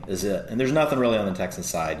ball game is it. And there's nothing really on the Texans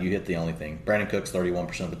side. You hit the only thing. Brandon Cooks,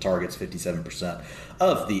 31% of the targets, 57%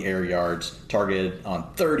 of the air yards, targeted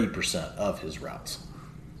on 30% of his routes.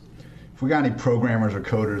 If we got any programmers or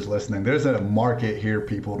coders listening, there's a market here,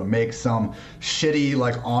 people, to make some shitty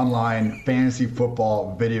like online fantasy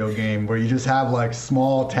football video game where you just have like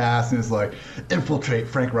small tasks and it's like infiltrate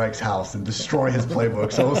Frank Reich's house and destroy his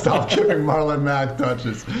playbook so he'll stop giving Marlon Mack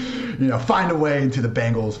touches. Find a way into the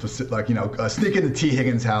Bengals, sneak into T.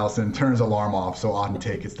 Higgins' house and turn his alarm off so Auden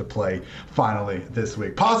Tate gets to play finally this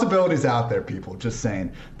week. Possibilities out there, people. Just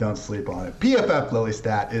saying, don't sleep on it. PFF Lily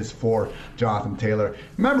stat is for Jonathan Taylor.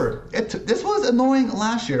 Remember, this was annoying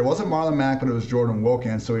last year. It wasn't Marlon Mack, but it was Jordan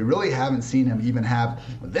Wilkins. So we really haven't seen him even have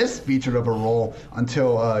this featured of a role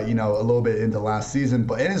until a little bit into last season.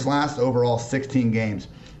 But in his last overall 16 games,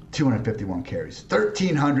 251 carries,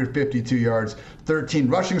 1,352 yards, 13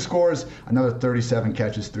 rushing scores, another 37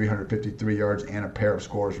 catches, 353 yards, and a pair of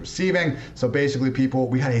scores receiving. So basically, people,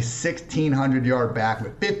 we had a 1,600-yard back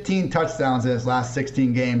with 15 touchdowns in his last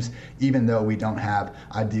 16 games, even though we don't have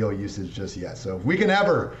ideal usage just yet. So if we can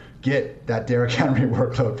ever get that Derrick Henry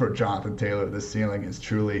workload for Jonathan Taylor, the ceiling is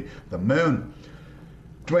truly the moon.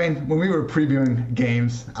 Dwayne, when we were previewing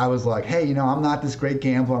games, I was like, hey, I'm not this great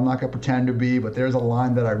gambler. I'm not going to pretend to be, but there's a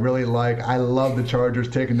line that I really like. I love the Chargers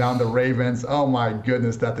taking down the Ravens. Oh, my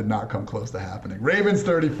goodness, that did not come close to happening. Ravens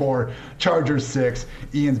 34, Chargers 6,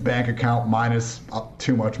 Ian's bank account minus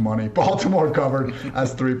too much money. Baltimore covered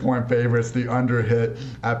as 3-point favorites. The under hit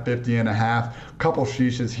at 50.5. Couple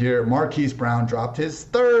sheeshes here. Marquise Brown dropped his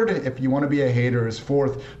third, if you want to be a hater, his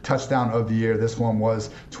fourth touchdown of the year. This one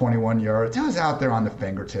was 21 yards. It was out there on the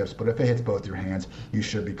fingertips, but if it hits both your hands, you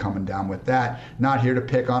should be coming down with that. Not here to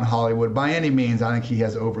pick on Hollywood by any means. I think he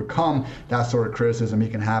has overcome that sort of criticism. He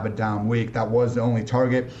can have a down week. That was the only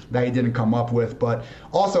target that he didn't come up with, but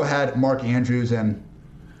also had Mark Andrews and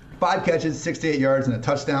 5 catches, 68 yards, and a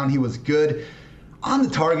touchdown. He was good. On the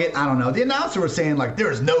target, I don't know. The announcer was saying, there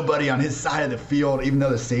was nobody on his side of the field, even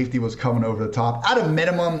though the safety was coming over the top. At a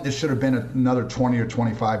minimum, it should have been another 20 or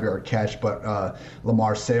 25-yard catch, but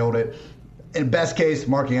Lamar sailed it. In best case,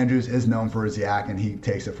 Mark Andrews is known for his yak, and he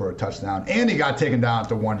takes it for a touchdown. And he got taken down at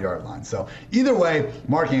the 1-yard line. So either way,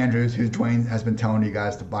 Mark Andrews, who Dwayne has been telling you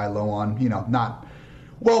guys to buy low on, not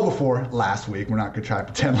well before last week. We're not going to try to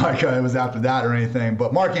pretend like it was after that or anything.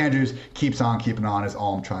 But Mark Andrews keeps on keeping on is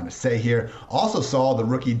all I'm trying to say here. Also saw the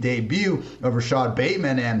rookie debut of Rashad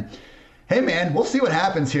Bateman. And, hey, man, we'll see what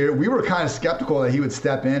happens here. We were kind of skeptical that he would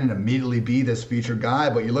step in and immediately be this featured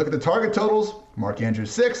guy. But you look at the target totals. Mark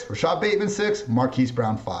Andrews 6, Rashad Bateman 6, Marquise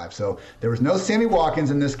Brown 5. So there was no Sammy Watkins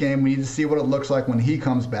in this game. We need to see what it looks like when he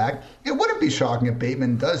comes back. It wouldn't be shocking if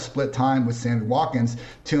Bateman does split time with Sammy Watkins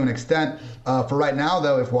to an extent. For right now,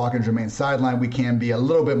 though, if Watkins remains sidelined, we can be a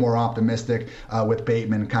little bit more optimistic with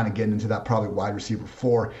Bateman kind of getting into that probably wide receiver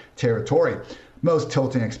 4 territory. Most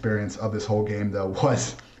tilting experience of this whole game, though,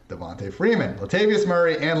 was Devontae Freeman, Latavius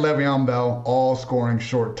Murray, and Le'Veon Bell all scoring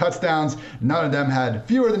short touchdowns. None of them had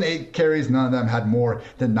fewer than 8 carries. None of them had more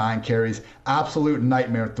than 9 carries. Absolute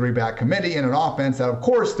nightmare 3-back committee in an offense that, of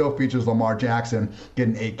course, still features Lamar Jackson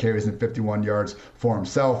getting 8 carries and 51 yards for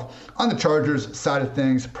himself. On the Chargers side of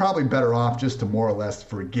things, probably better off just to more or less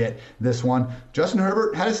forget this one. Justin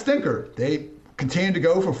Herbert had a stinker. They continued to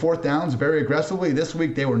go for 4th downs very aggressively. This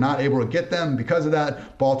week, they were not able to get them. Because of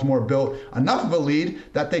that, Baltimore built enough of a lead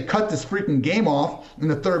that they cut this freaking game off in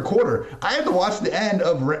the 3rd quarter. I had to watch the end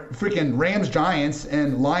of freaking Rams-Giants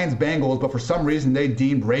and Lions-Bengals, but for some reason, they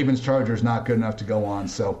deemed Ravens-Chargers not good enough to go on.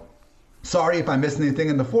 So sorry if I missed anything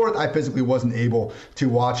in the 4th. I physically wasn't able to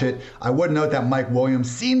watch it. I would note that Mike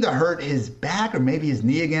Williams seemed to hurt his back or maybe his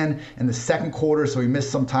knee again in the 2nd quarter, so he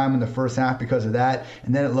missed some time in the first half because of that.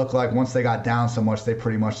 And then it looked like once they got down so much, they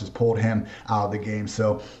pretty much just pulled him out of the game.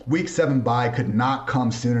 So week 7 bye could not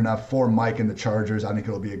come soon enough for Mike and the Chargers. I think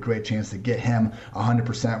it'll be a great chance to get him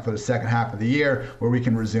 100% for the second half of the year, where we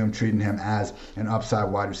can resume treating him as an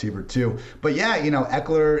upside wide receiver too. But yeah,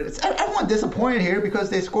 Eckler, everyone disappointed here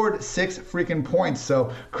because they scored 6 freaking points.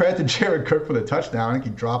 So credit to Jared Cook for the touchdown. I think he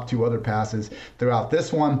dropped 2 other passes throughout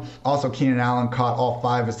this one. Also, Keenan Allen caught all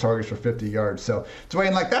 5 of his targets for 50 yards. So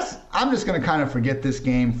Dwayne, I'm just going to kind of forget this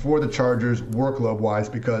game for the Chargers workload wise,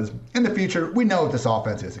 because in the future, we know what this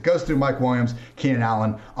offense is. It goes through Mike Williams, Keenan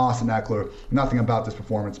Allen, Austin Eckler. Nothing about this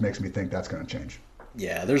performance makes me think that's going to change.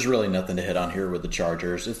 Yeah, there's really nothing to hit on here with the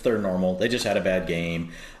Chargers. It's their normal. They just had a bad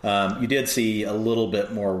game. You did see a little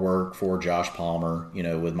bit more work for Josh Palmer,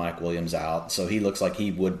 with Mike Williams out. So he looks like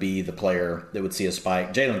he would be the player that would see a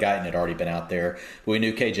spike. Jalen Guyton had already been out there. We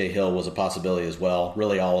knew KJ Hill was a possibility as well.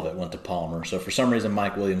 Really, all of it went to Palmer. So for some reason,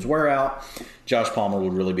 Mike Williams were out. Josh Palmer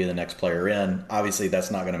would really be the next player in. Obviously, that's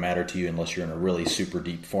not going to matter to you unless you're in a really super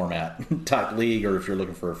deep format type league, or if you're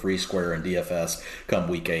looking for a free square in DFS come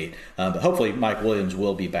week 8. But hopefully Mike Williams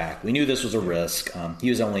will be back. We knew this was a risk. He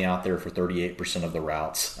was only out there for 38% of the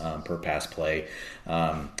routes per pass play,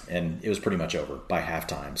 and it was pretty much over by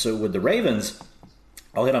halftime. So with the Ravens,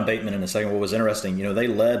 I'll hit on Bateman in a second. What was interesting, they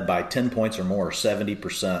led by 10 points or more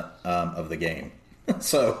 70% of the game.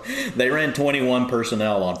 So they ran 21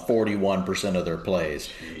 personnel on 41% of their plays.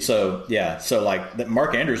 Jeez. So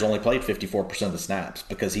Mark Andrews only played 54% of the snaps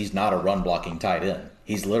because he's not a run blocking tight end.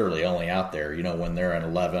 He's literally only out there, when they're in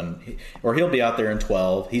 11, or he'll be out there in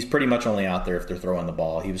 12. He's pretty much only out there if they're throwing the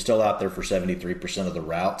ball. He was still out there for 73% of the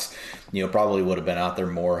routes. Probably would have been out there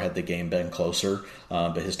more had the game been closer.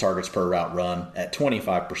 But his targets per route run at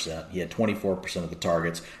 25%. He had 24% of the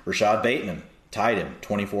targets. Rashad Bateman tied him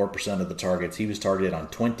 24% of the targets. He was targeted on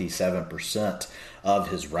 27% of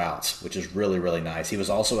his routes, which is really, really nice. He was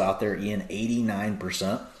also out there in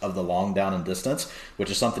 89% of the long down and distance, which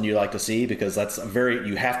is something you like to see because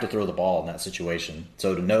you have to throw the ball in that situation.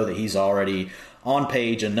 So to know that he's already on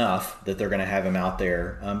page enough that they're going to have him out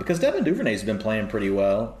there because Devin Duvernay's been playing pretty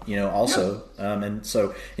well, also. Yeah. And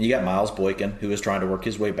you got Miles Boykin, who is trying to work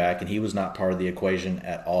his way back, and he was not part of the equation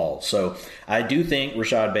at all. So I do think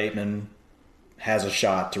Rashad Bateman has a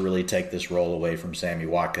shot to really take this role away from Sammy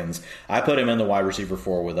Watkins. I put him in the wide receiver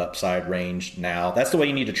 4 with upside range now. That's the way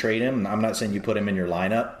you need to trade him. I'm not saying you put him in your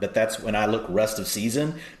lineup, but that's when I look rest of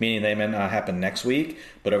season, meaning they may not happen next week,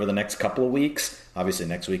 but over the next couple of weeks. Obviously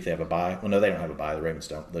next week they have a bye. Well, no, they don't have a bye. The Ravens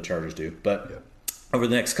don't. The Chargers do. But yeah. Over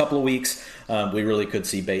the next couple of weeks, we really could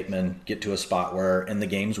see Bateman get to a spot where in the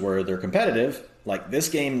games where they're competitive, like this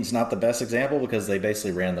game is not the best example because they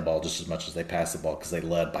basically ran the ball just as much as they passed the ball because they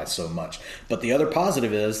led by so much. But the other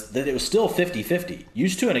positive is that it was still 50-50.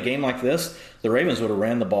 Used to in a game like this, the Ravens would have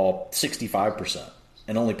ran the ball 65%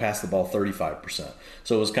 and only passed the ball 35%.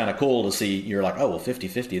 So it was kind of cool to see. You're like,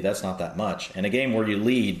 50-50, that's not that much. In a game where you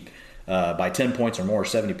lead by 10 points or more,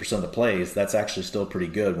 70% of the plays, that's actually still pretty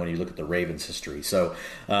good when you look at the Ravens' history. So,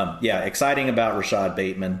 exciting about Rashad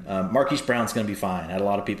Bateman. Marquise Brown's going to be fine. I had a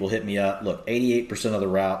lot of people hit me up. Look, 88% of the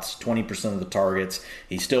routes, 20% of the targets.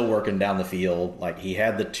 He's still working down the field. Like, he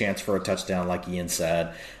had the chance for a touchdown, like Ian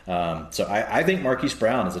said. So I think Marquise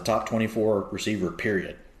Brown is a top 24 receiver,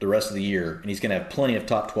 period, the rest of the year, and he's going to have plenty of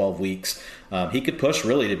top 12 weeks. He could push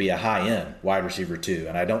really to be a high-end wide receiver, too,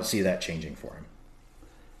 and I don't see that changing for him.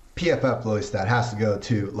 PFF list that has to go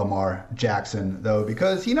to Lamar Jackson, though,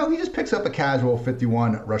 because, he just picks up a casual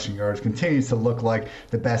 51 rushing yards, continues to look like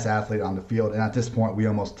the best athlete on the field, and at this point, we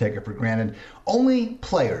almost take it for granted. Only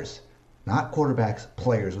players, not quarterbacks,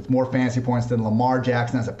 players with more fantasy points than Lamar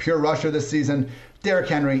Jackson as a pure rusher this season: Derrick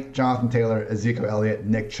Henry, Jonathan Taylor, Ezekiel Elliott,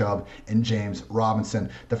 Nick Chubb, and James Robinson.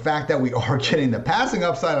 The fact that we are getting the passing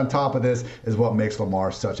upside on top of this is what makes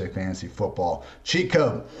Lamar such a fantasy football cheat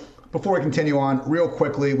code. Before we continue on, real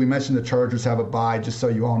quickly, we mentioned the Chargers have a bye, just so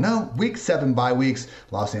you all know. Week 7 bye weeks: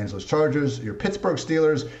 Los Angeles Chargers, your Pittsburgh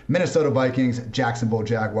Steelers, Minnesota Vikings, Jacksonville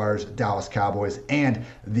Jaguars, Dallas Cowboys, and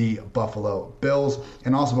the Buffalo Bills.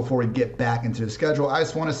 And also, before we get back into the schedule, I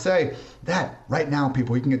just want to say that right now,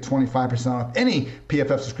 people, you can get 25% off any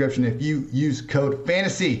PFF subscription if you use code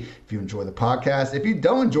FANTASY. If you enjoy the podcast, if you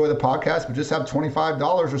don't enjoy the podcast but just have $25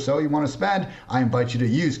 or so you want to spend, I invite you to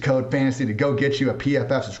use code FANTASY to go get you a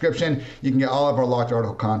PFF subscription. You can get all of our locked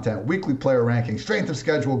article content, weekly player rankings, strength of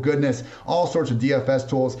schedule goodness, all sorts of DFS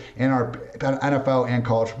tools, and our NFL and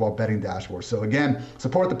college football betting dashboard. So again,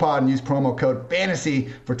 support the pod and use promo code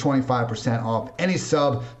FANTASY for 25% off any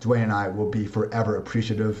sub. Dwayne and I will be forever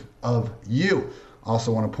appreciative of you.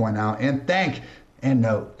 Also want to point out and thank and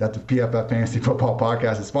note that the PFF Fantasy Football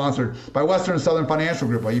Podcast is sponsored by Western and Southern Financial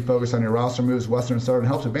Group. While you focus on your roster moves, Western and Southern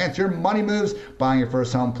helps advance your money moves, buying your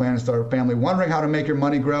first home, plan to start a family, wondering how to make your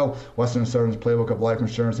money grow. Western and Southern's playbook of life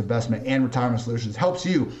insurance, investment, and retirement solutions helps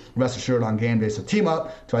you rest assured on game day. So team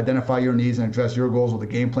up to identify your needs and address your goals with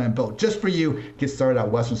a game plan built just for you. Get started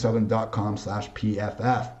at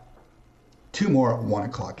westernsouthern.com/PFF. 2 more 1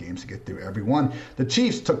 o'clock games to get through everyone. The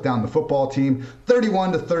Chiefs took down the football team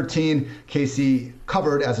 31-13. KC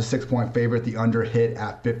covered as a 6-point favorite. The under hit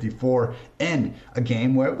at 54 in a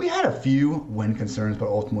game where we had a few win concerns, but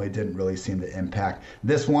ultimately didn't really seem to impact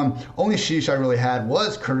this one. Only sheesh I really had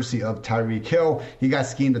was courtesy of Tyreek Hill. He got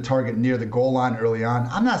schemed to target near the goal line early on.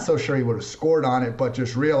 I'm not so sure he would have scored on it, but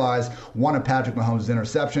just realized one of Patrick Mahomes'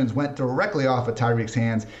 interceptions went directly off of Tyreek's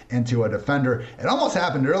hands into a defender. It almost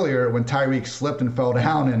happened earlier when Tyreek slipped and fell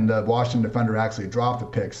down, and the Washington defender actually dropped the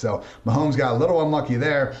pick. So Mahomes got a little unlucky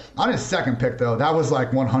there. On his second pick, though, that was like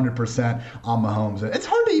 100% on Mahomes. It's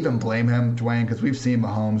hard to even blame him, Dwayne, because we've seen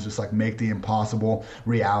Mahomes just like make the impossible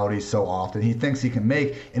reality so often. He thinks he can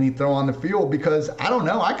make any throw on the field because, I don't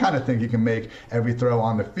know, I kind of think he can make every throw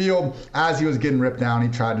on the field. As he was getting ripped down, he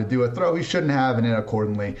tried to do a throw he shouldn't have, and then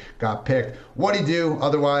accordingly got picked. What'd he do?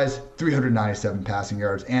 Otherwise, 397 passing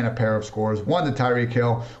yards and a pair of scores. One to Tyreek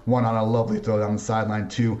Hill, one on a lovely throw down the sideline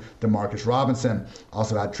to Demarcus Robinson.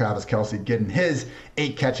 Also had Travis Kelce getting his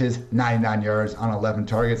 8 catches, 99 yards on 11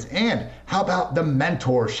 targets. And how about the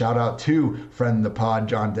mentor? Shout out to friend of the pod,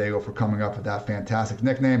 John Daigle, for coming up with that fantastic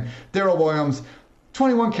nickname. Darrell Williams,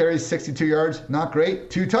 21 carries, 62 yards, not great.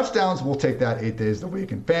 2 touchdowns, we'll take that 8 days of the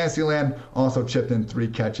week in Fantasyland. Also chipped in 3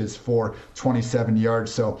 catches for 27 yards.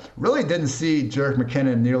 So really didn't see Jerick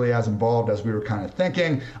McKinnon nearly as involved as we were kind of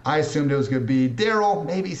thinking. I assumed it was going to be Darrell,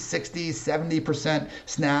 maybe 60, 70%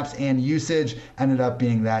 snaps and usage. Ended up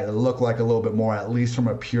being that. It looked like a little bit more, at least from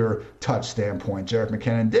a pure touch standpoint. Jerick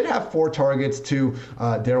McKinnon did have 4 targets to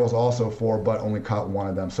Darrell's also 4, but only caught 1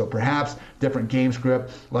 of them. So perhaps different game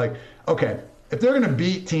script. Like, okay, if they're going to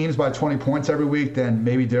beat teams by 20 points every week, then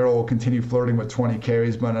maybe Darrell will continue flirting with 20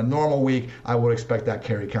 carries. But in a normal week, I would expect that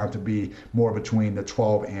carry count to be more between the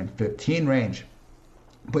 12 and 15 range.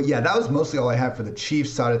 But yeah, that was mostly all I had for the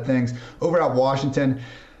Chiefs side of things. Over at Washington,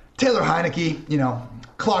 Taylor Heinicke,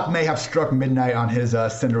 clock may have struck midnight on his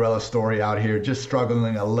Cinderella story out here, just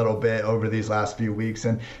struggling a little bit over these last few weeks.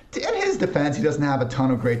 And in his defense, he doesn't have a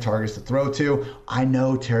ton of great targets to throw to. I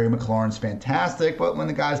know Terry McLaurin's fantastic, but when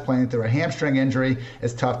the guy's playing through a hamstring injury,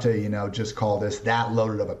 it's tough to, just call this that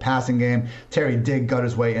loaded of a passing game. Terry did gut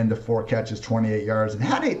his way into 4 catches, 28 yards, and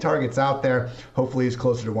had 8 targets out there. Hopefully he's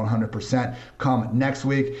closer to 100% come next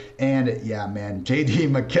week. And yeah, man, J.D.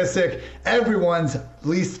 McKissic, everyone's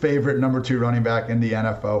least favorite number 2 running back in the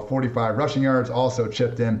NFL. 45 rushing yards, also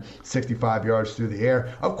chipped in 65 yards through the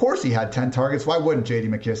air. Of course he had 10 targets. Why wouldn't J.D.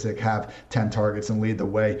 McKissic have 10 targets and lead the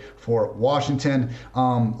way for Washington?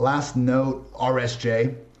 Last note,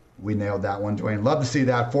 RSJ. We nailed that one, Dwayne. Love to see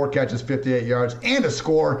that. 4 catches, 58 yards, and a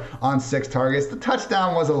score on 6 targets. The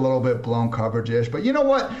touchdown was a little bit blown coverage-ish, but you know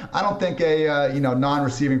what? I don't think a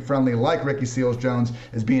non-receiving friendly like Ricky Seals-Jones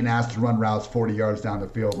is being asked to run routes 40 yards down the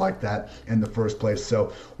field like that in the first place.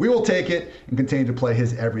 So we will take it and continue to play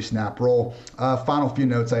his every snap role. Final few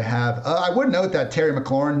notes I have. I would note that Terry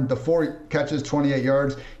McLaurin, the 4 catches, 28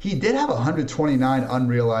 yards, he did have 129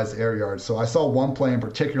 unrealized air yards. So I saw one play in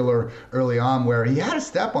particular early on where he had a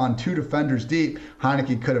step on 2 defenders deep.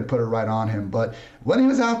 Heinicke couldn't put it right on him, but when he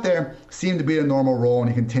was out there, seemed to be a normal role, and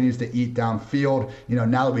he continues to eat downfield.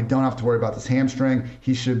 Now that we don't have to worry about this hamstring,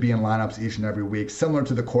 he should be in lineups each and every week, similar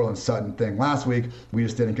to the Courtland Sutton thing last week. We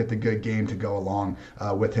just didn't get the good game to go along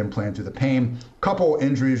with him playing through the pain. Couple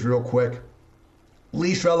injuries real quick.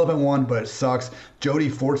 Least relevant one, but it sucks. Jody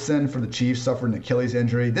Fortson for the Chiefs suffered an Achilles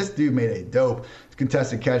injury. This dude made a dope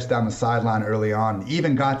contested catch down the sideline early on.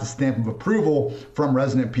 Even got the stamp of approval from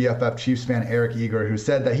resident PFF Chiefs fan Eric Eager, who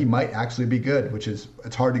said that he might actually be good, which is,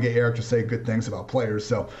 it's hard to get Eric to say good things about players.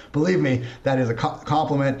 So believe me, that is a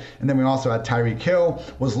compliment. And then we also had Tyreek Hill,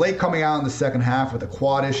 was late coming out in the second half with a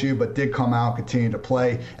quad issue, but did come out, continue to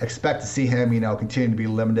play. Expect to see him, continue to be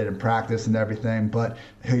limited in practice and everything, but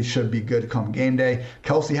he should be good come game day.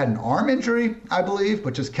 Kelce had an arm injury, I believe,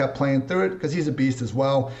 but just kept playing through it because he's a beast as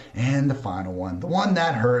well. And the final one, the one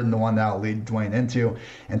that hurt and the one that I'll lead Dwayne into,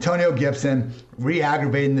 Antonio Gibson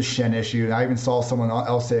re-aggravating the shin issue. I even saw someone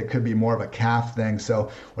else say it could be more of a calf thing.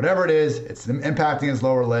 So whatever it is, it's impacting his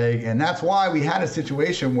lower leg. And that's why we had a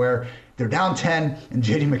situation where they're down 10 and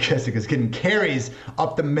J.D. McKissic is getting carries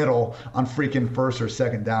up the middle on freaking first or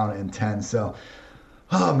second down and 10. So,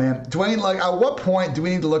 oh man, Dwayne, at what point do we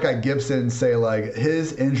need to look at Gibson and say,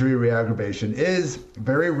 his injury re-aggravation is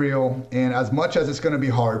very real, and as much as it's going to be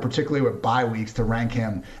hard, particularly with bye weeks, to rank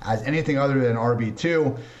him as anything other than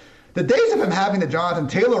RB2, the days of him having the Jonathan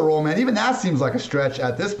Taylor role, man, even that seems like a stretch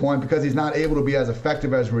at this point because he's not able to be as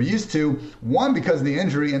effective as we're used to. 1, because of the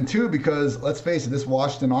injury, and 2, because, let's face it, this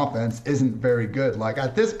Washington offense isn't very good.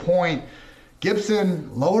 At this point, Gibson,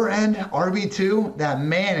 lower end RB2, that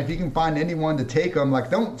man, if you can find anyone to take him, like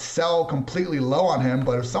don't sell completely low on him,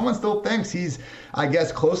 but if someone still thinks he's, I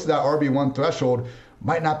guess, close to that RB1 threshold,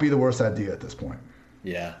 might not be the worst idea at this point.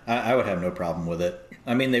 Yeah, I would have no problem with it.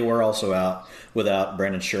 I mean, they were also out without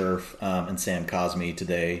Brandon Scherf and Sam Cosmi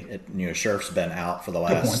today. Scherf's been out for the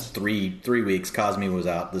last three weeks. Cosmi was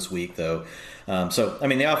out this week, though. So, I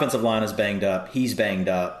mean, the offensive line is banged up. He's banged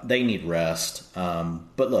up. They need rest.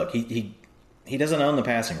 But look, he doesn't own the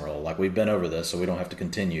passing role. Like, we've been over this, so we don't have to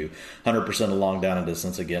continue. 100% of long down and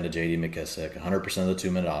distance, again, to J.D. McKissick. 100% of the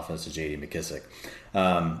 2-minute offense to J.D. McKissick.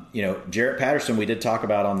 Jarrett Patterson, we did talk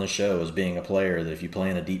about on this show as being a player that if you play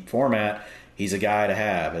in a deep format, he's a guy to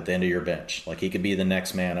have at the end of your bench. Like, he could be the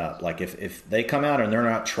next man up. Like, if they come out and they're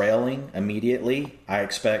not trailing immediately, I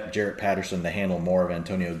expect Jarrett Patterson to handle more of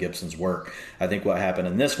Antonio Gibson's work. I think what happened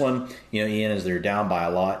in this one, Ian, is they're down by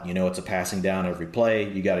a lot. It's a passing down every play.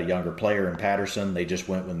 You got a younger player in Patterson. They just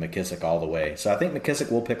went with McKissick all the way. So I think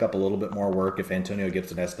McKissick will pick up a little bit more work if Antonio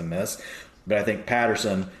Gibson has to miss. But I think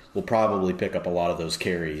Patterson will probably pick up a lot of those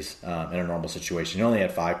carries in a normal situation. He only had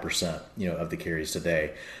 5%, of the carries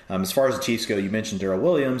today. As far as the Chiefs go, you mentioned Darrell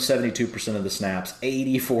Williams, 72% of the snaps,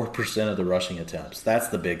 84% of the rushing attempts. That's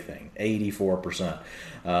the big thing, 84%.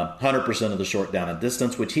 100% of the short down and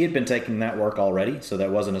distance, which he had been taking that work already, so that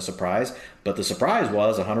wasn't a surprise. But the surprise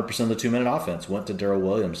was 100% of the 2-minute offense went to Darrell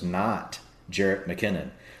Williams, not Jerick McKinnon.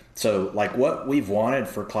 So, like, what we've wanted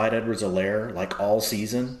for Clyde Edwards-Helaire, like, all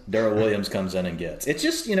season, Darrell Williams comes in and gets. It's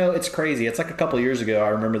just, it's crazy. It's like a couple of years ago, I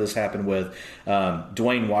remember this happened with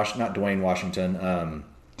DeAndre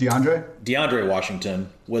Washington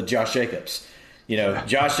with Josh Jacobs.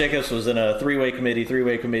 Josh Jacobs was in a three-way committee.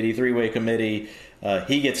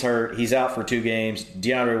 He gets hurt. He's out for 2 games.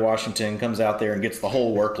 DeAndre Washington comes out there and gets the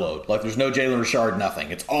whole workload. Like, there's no Jalen Richard,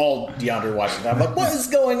 nothing. It's all DeAndre Washington. I'm like, what is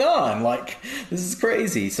going on? Like, this is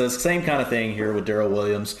crazy. So it's the same kind of thing here with Darrell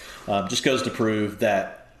Williams. Just goes to prove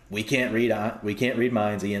that we can't read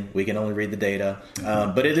minds, Ian. We can only read the data.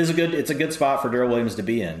 But it's a good spot for Darrell Williams to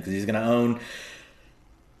be in because he's going to own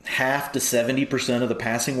half to 70% of the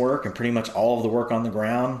passing work and pretty much all of the work on the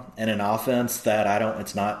ground in an offense that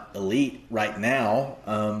it's not elite right now,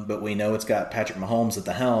 but we know it's got Patrick Mahomes at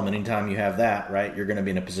the helm, and anytime you have that, right, you're going to be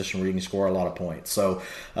in a position where you can score a lot of points. So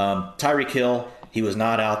Tyreek Hill, he was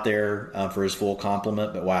not out there for his full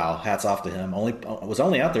complement, but wow, hats off to him. Was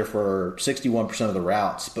only out there for 61% of the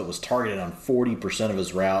routes, but was targeted on 40% of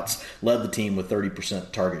his routes, led the team with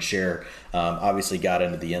 30% target share, obviously got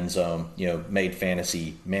into the end zone, made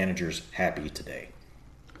fantasy managers happy today.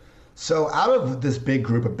 So out of this big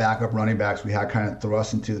group of backup running backs we had kind of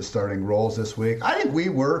thrust into the starting roles this week, I think we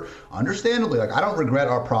were understandably, I don't regret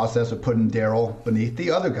our process of putting Darrell beneath the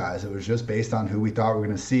other guys. It was just based on who we thought we were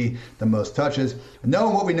going to see the most touches.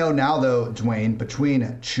 Knowing what we know now, though, Dwayne, between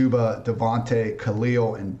Chuba, Devontae,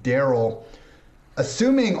 Khalil, and Darrell,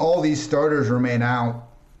 assuming all these starters remain out,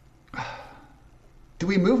 do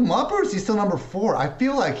we move him up or is he still number 4? I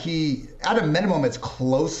feel like at a minimum, it's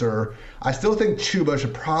closer. I still think Chuba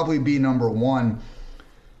should probably be number 1.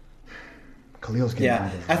 Khalil's getting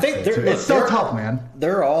I think it's so tough, man.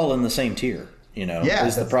 They're all in the same tier,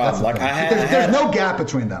 is the problem. Like there's no gap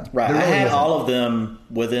between them. Right. Really I had isn't. all of them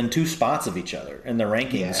within 2 spots of each other in the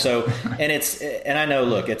rankings. Yeah. So, and I know,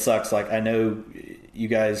 look, it sucks. Like, I know you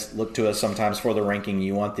guys look to us sometimes for the ranking.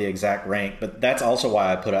 You want the exact rank, but that's also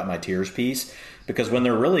why I put out my tiers piece. Because when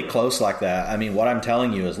they're really close like that, I mean, what I'm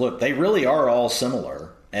telling you is, look, they really are all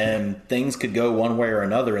similar, and things could go one way or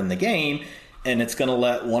another in the game, and it's going to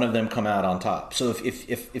let one of them come out on top. So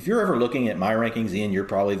if you're ever looking at my rankings, Ian, you're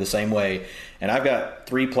probably the same way, and I've got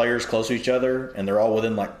 3 players close to each other, and they're all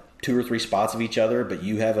within like 2 or 3 spots of each other, but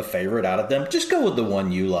you have a favorite out of them, just go with the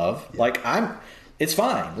one you love. It's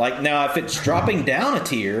fine. Like, now, if it's dropping down a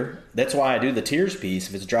tier, that's why I do the tiers piece.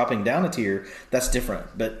 If it's dropping down a tier, that's different.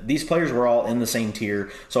 But these players were all in the same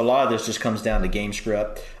tier, so a lot of this just comes down to game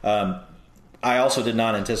script. I also did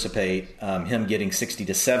not anticipate him getting 60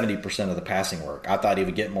 to 70% of the passing work. I thought he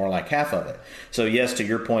would get more like half of it. So, yes, to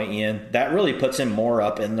your point, Ian, that really puts him more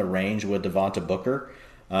up in the range with Devonta Booker.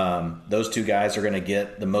 Those 2 guys are going to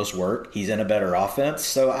get the most work. He's in a better offense.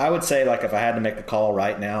 So I would say, like, if I had to make a call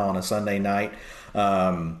right now on a Sunday night,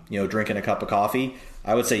 drinking a cup of coffee,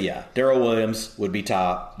 I would say, yeah, Darrell Williams would be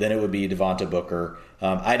top. Then it would be Devonta Booker.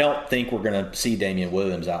 I don't think we're going to see Damian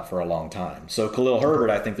Williams out for a long time. So Khalil Herbert,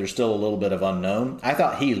 I think there's still a little bit of unknown. I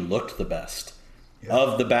thought he looked the best. Yeah.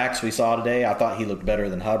 Of the backs we saw today, I thought he looked better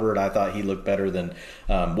than Hubbard. I thought he looked better than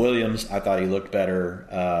Williams. I thought he looked better,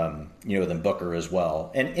 than Booker as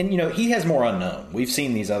well. And he has more unknown. We've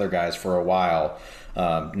seen these other guys for a while.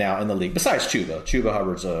 now in the league. Besides Chuba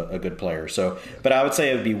Hubbard's a good player. So, but I would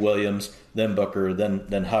say it would be Williams, then Booker,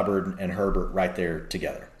 then Hubbard and Herbert right there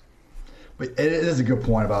together. It is a good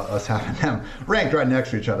point about us having them ranked right next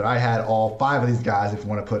to each other. I had all 5 of these guys, if you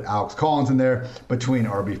want to put Alex Collins in there, between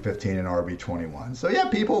RB15 and RB21. So yeah,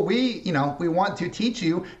 people, we want to teach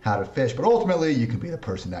you how to fish, but ultimately you can be the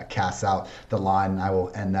person that casts out the line. And I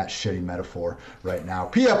will end that shitty metaphor right now.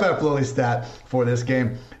 PFF Lily stat for this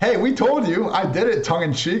game. Hey, we told you, I did it tongue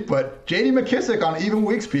in cheek, but J.D. McKissic on even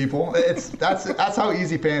weeks, people. That's how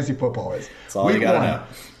easy fantasy football is. That's all you gotta know.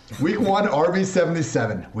 Week 1,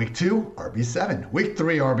 RB77. Week 2, RB7. Week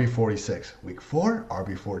 3, RB46. Week 4,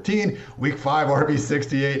 RB14. Week 5,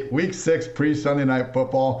 RB68. Week 6, pre-Sunday Night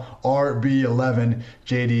Football, RB11,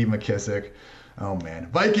 J.D. McKissic. Oh, man.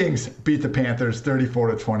 Vikings beat the Panthers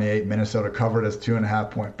 34-28. Minnesota covered as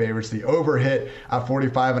 2.5-point favorites. The over hit at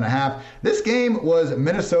 45.5. This game was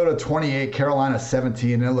Minnesota 28, Carolina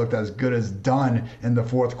 17, and it looked as good as done in the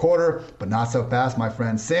fourth quarter, but not so fast, my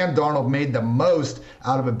friend. Sam Darnold made the most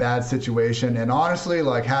out of a bad situation, and honestly,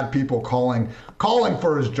 had people calling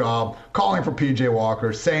for his job, calling for PJ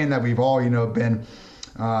Walker, saying that we've all, been...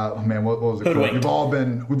 what was it called?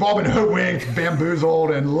 We've all been hoodwinked,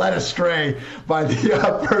 bamboozled, and led astray by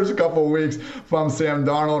the first couple of weeks from Sam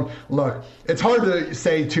Darnold. Look, it's hard to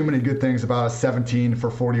say too many good things about a 17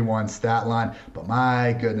 for 41 stat line, but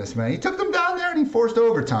my goodness, man, he took them down there and he forced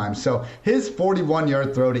overtime. So his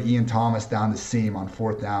 41-yard throw to Ian Thomas down the seam on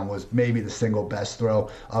 4th down was maybe the single best throw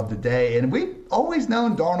of the day. And we've always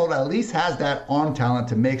known Darnold at least has that arm talent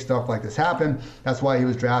to make stuff like this happen. That's why he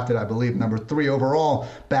was drafted, I believe, number 3 overall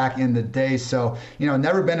back in the day. So,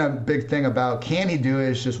 never been a big thing about can he do it.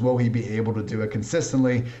 It's just will he be able to do it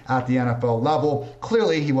consistently at the NFL level.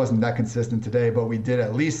 Clearly, he wasn't that consistent today, but we did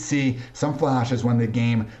at least see some flashes when the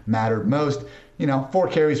game mattered most. 4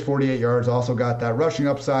 carries, 48 yards, also got that rushing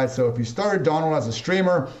upside. So if you started Donald as a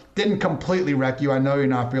streamer, didn't completely wreck you. I know you're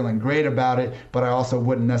not feeling great about it, but I also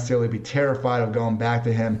wouldn't necessarily be terrified of going back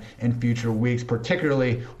to him in future weeks,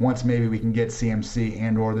 particularly once maybe we can get CMC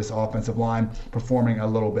and or this offensive line performing a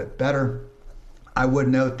little bit better. I would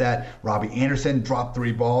note that Robbie Anderson dropped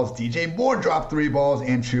 3 balls, DJ Moore dropped 3 balls,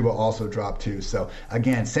 and Chuba also dropped 2. So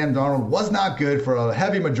again, Sam Darnold was not good for a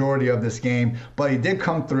heavy majority of this game, but he did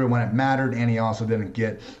come through when it mattered, and he also didn't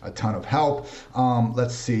get a ton of help.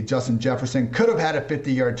 Let's see, Justin Jefferson could have had a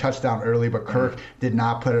 50-yard touchdown early, but Kirk did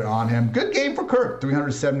not put it on him. Good game for Kirk,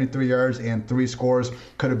 373 yards and 3 scores.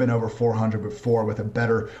 Could have been over 400 before with a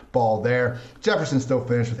better ball there. Jefferson still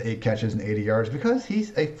finished with 8 catches and 80 yards because he's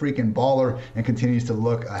a freaking baller and continues to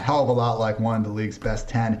look a hell of a lot like one of the league's best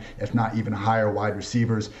 10, if not even higher wide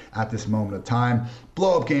receivers at this moment of time.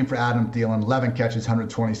 Blow-up game for Adam Thielen, 11 catches,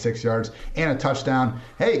 126 yards, and a touchdown.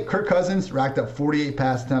 Hey, Kirk Cousins racked up 48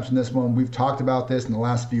 pass attempts in this one. We've talked about this in the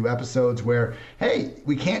last few episodes where, hey,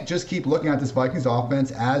 we can't just keep looking at this Vikings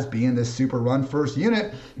offense as being this super run-first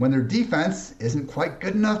unit when their defense isn't quite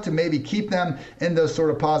good enough to maybe keep them in those sort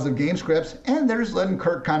of positive game scripts, and they're just letting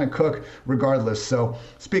Kirk kind of cook regardless. So,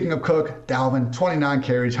 speaking of Cook, Dalvin, 29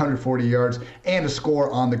 carries, 140 yards, and a score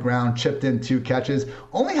on the ground, chipped in 2 catches,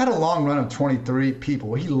 only had a long run of 23.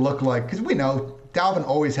 People, he looked like, because we know Dalvin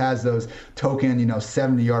always has those token,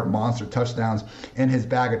 70-yard monster touchdowns in his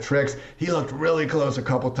bag of tricks. He looked really close a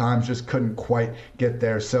couple times, just couldn't quite get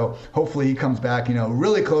there. So hopefully he comes back,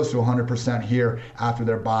 really close to 100% here after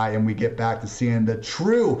their bye, and we get back to seeing the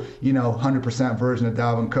true, 100% version of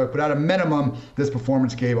Dalvin Cook. But at a minimum, this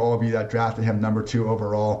performance gave all of you that drafted him number 2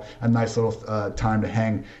 overall a nice little time to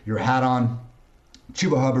hang your hat on.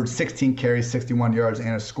 Chuba Hubbard, 16 carries, 61 yards,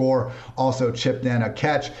 and a score. Also chipped in a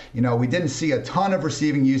catch. We didn't see a ton of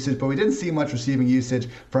receiving usage, but we didn't see much receiving usage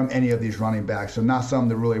from any of these running backs. So not something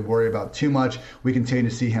to really worry about too much. We continue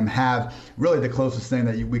to see him have really the closest thing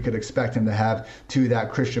that we could expect him to have to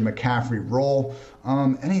that Christian McCaffrey role.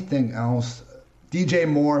 Anything else? DJ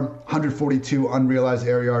Moore, 142 unrealized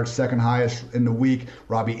air yards, second highest in the week.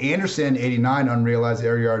 Robbie Anderson, 89 unrealized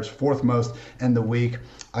air yards, 4th most in the week.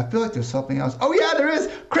 I feel like there's something else. Oh, yeah, there is.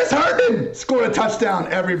 Chris Herndon scored a touchdown,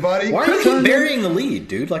 everybody. Why are you keep burying the lead,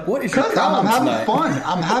 dude? What is your problem I'm having tonight? fun.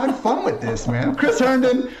 I'm having fun with this, man. Chris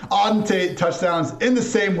Herndon, Auden Tate touchdowns in the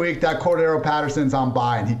same week that Cordero Patterson's on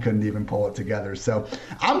bye, and he couldn't even pull it together. So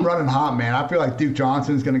I'm running hot, man. I feel like Duke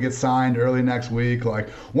Johnson's going to get signed early next week.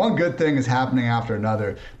 One good thing is happening out after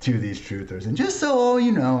another to these truthers. And just so all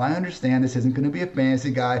you know, I understand this isn't going to be a fantasy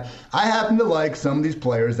guy. I happen to like some of these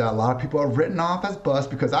players that a lot of people have written off as bust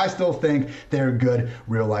because I still think they're good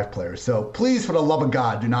real-life players. So please, for the love of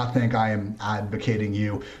God, do not think I am advocating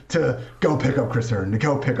you to go pick up Chris Herndon, to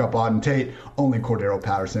go pick up Auden Tate. Only Cordero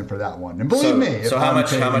Patterson for that one. And believe me. So how much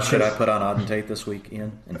should I put on Auden Tate this week,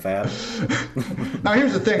 Ian, in Fab? Now,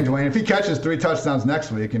 here's the thing, Dwayne. If he catches 3 touchdowns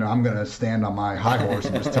next week, I'm going to stand on my high horse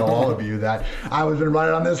and just tell all of you that I've been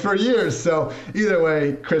running on this for years. So either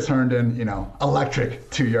way, Chris Herndon, electric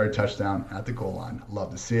 2-yard touchdown at the goal line.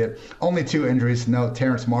 Love to see it. Only 2 injuries to note.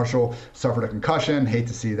 Terrence Marshall suffered a concussion. Hate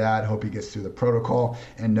to see that. Hope he gets through the protocol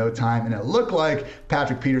in no time. And it looked like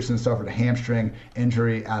Patrick Peterson suffered a hamstring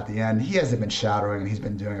injury at the end. He hasn't been shadowing, and he's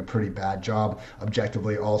been doing a pretty bad job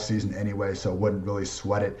objectively all season anyway, so wouldn't really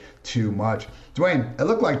sweat it too much. Dwayne, it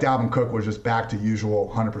looked like Dalvin Cook was just back to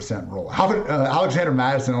usual 100% roll. Alexander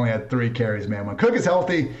Madison only had 3 carries, man. When Cook is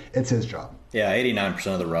healthy, it's his job. Yeah, 89%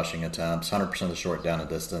 of the rushing attempts, 100% of the short down and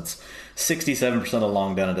distance, 67% of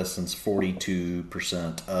long down and distance,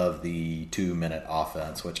 42% of the 2-minute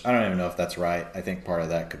offense, which I don't even know if that's right. I think part of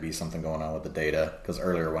that could be something going on with the data, because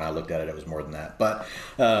earlier when I looked at it, it was more than that. But,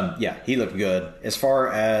 yeah, he looked good. As far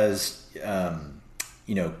as,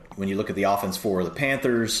 when you look at the offense for the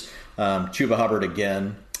Panthers, Chuba Hubbard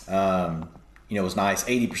again, was nice,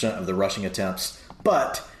 80% of the rushing attempts,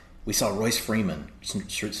 but we saw Royce Freeman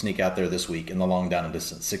sneak out there this week in the long down and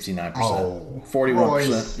distance, 69%. 41%.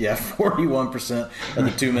 Royce. Yeah, 41% of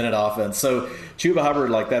the 2-minute offense. So Chuba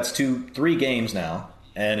Hubbard, that's 3 games now.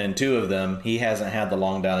 And in 2 of them, he hasn't had the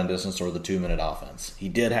long down and distance or the 2-minute offense. He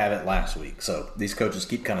did have it last week. So these coaches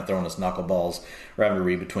keep kind of throwing us knuckleballs. We're having to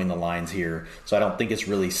read between the lines here. So I don't think it's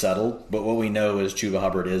really settled. But what we know is Chuba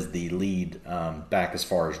Hubbard is the lead back as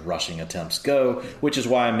far as rushing attempts go, which is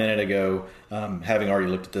why a minute ago, having already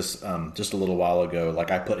looked at this just a little while ago,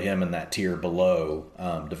 I put him in that tier below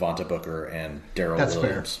Devonta Booker and Darrell Williams.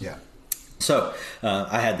 That's fair, yeah. So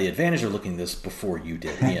I had the advantage of looking this before you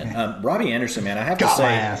did, Ian. Robbie Anderson, man, I have to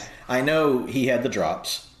say, I know he had the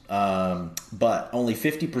drops, but only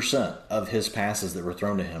 50% of his passes that were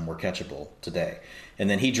thrown to him were catchable today. And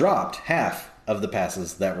then he dropped half of the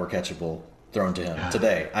passes that were catchable thrown to him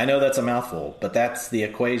today. I know that's a mouthful, but that's the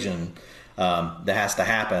equation that has to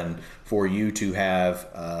happen for you to have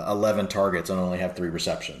 11 targets and only have 3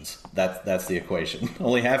 receptions. That's the equation.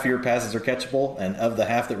 Only half of your passes are catchable, and of the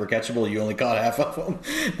half that were catchable, you only caught half of them.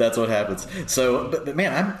 That's what happens. So, but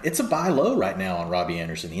man, it's a buy low right now on Robbie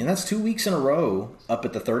Anderson, and that's 2 weeks in a row up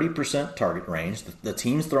at the 30% target range. The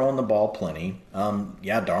team's throwing the ball plenty.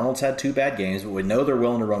 Darnold's had 2 bad games, but we know they're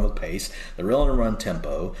willing to run with pace. They're willing to run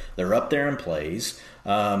tempo. They're up there in plays.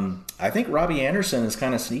 I think Robbie Anderson is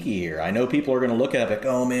kind of sneaky here. I know people are going to look at it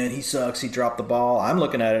oh man, he sucks, he dropped the ball. I'm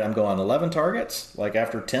looking at it, I'm going 11 targets.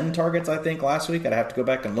 After 10 targets, I think, last week, I'd have to go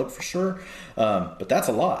back and look for sure. But that's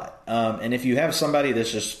a lot. And if you have somebody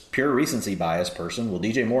that's just pure recency bias person, well,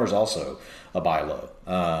 DJ Moore is also a buy low.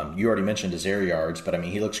 You already mentioned his air yards, but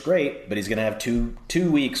he looks great, but he's going to have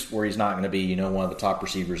two weeks where he's not going to be, one of the top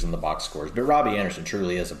receivers in the box scores. But Robbie Anderson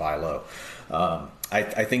truly is a buy low.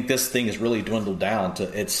 I think this thing has really dwindled down to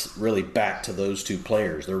it's really back to those 2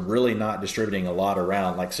 players. They're really not distributing a lot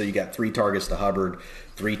around. So you got 3 targets to Hubbard,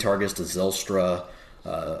 3 targets to Zylstra,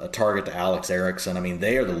 a target to Alex Erickson.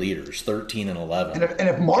 They are the leaders, 13 and 11. And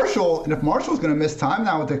if Marshall's going to miss time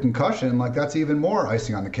now with the concussion, that's even more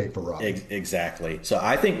icing on the cake for Robbie. Exactly. So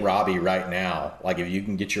I think Robbie right now, if you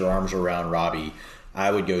can get your arms around Robbie,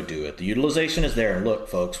 I would go do it. The utilization is there. And look,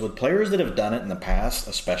 folks, with players that have done it in the past,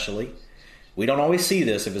 especially, we don't always see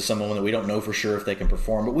this if it's someone that we don't know for sure if they can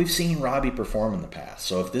perform, but we've seen Robbie perform in the past.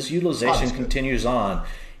 So if this utilization continues on,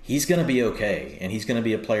 he's going to be okay, and he's going to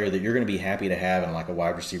be a player that you're going to be happy to have in a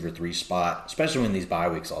wide receiver 3 spot, especially when these bye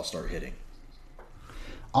weeks all start hitting.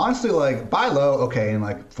 Honestly, buy low, okay, in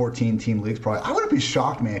 14-team leagues probably. I wouldn't be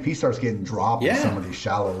shocked, man, if he starts getting dropped in some of these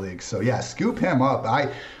shallow leagues. So, yeah, scoop him up.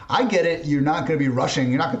 I get it. You're not going to be rushing.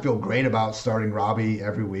 You're not going to feel great about starting Robbie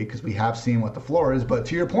every week because we have seen what the floor is. But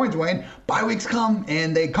to your point, Dwayne, bye weeks come,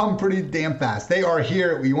 and they come pretty damn fast. They are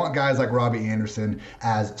here. We want guys like Robbie Anderson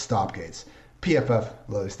as stopgates. PFF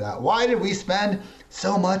low stat. Why did we spend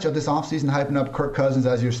so much of this offseason hyping up Kirk Cousins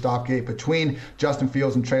as your stopgate between Justin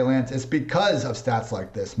Fields and Trey Lance? It's because of stats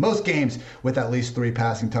like this. Most games with at least 3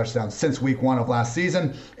 passing touchdowns since week 1 of last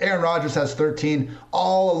season. Aaron Rodgers has 13,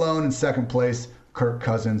 all alone in second place. Kirk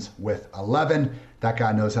Cousins with 11. That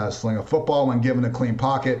guy knows how to sling a football when given a clean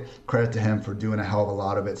pocket. Credit to him for doing a hell of a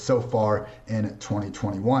lot of it so far in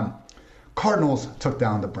 2021. Cardinals took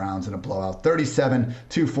down the Browns in a blowout,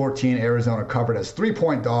 37-14. Arizona covered as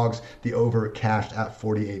 3-point dogs. The over cashed at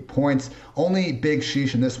 48 points. Only big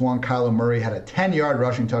sheesh in this one. Kyler Murray had a 10-yard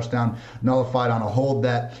rushing touchdown nullified on a hold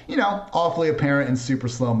that, awfully apparent in super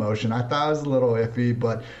slow motion. I thought it was a little iffy,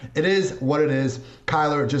 but it is what it is.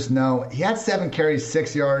 Kyler, just know he had 7 carries,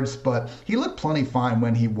 6 yards, but he looked plenty fine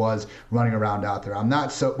when he was running around out there.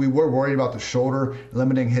 We were worried about the shoulder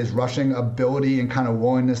limiting his rushing ability and kind of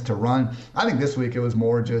willingness to run. I think this week it was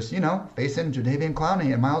more just, facing Jadeveon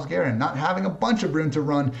Clowney and Myles Garrett, not having a bunch of room to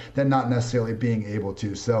run than not necessarily being able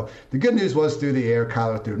to. So the good news was through the air,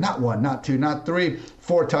 Kyler threw not 1, not 2, not 3,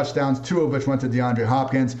 4 touchdowns, 2 of which went to DeAndre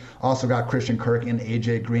Hopkins. Also got Christian Kirk and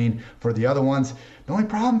A.J. Green for the other ones. The only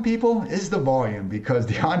problem, people, is the volume, because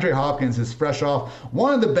DeAndre Hopkins is fresh off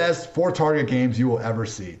one of the best 4-target games you will ever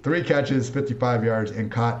see. 3 catches, 55 yards,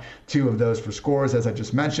 and caught 2 of those for scores, as I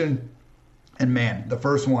just mentioned. And man, the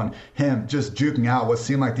first one, him just juking out what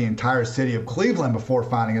seemed like the entire city of Cleveland before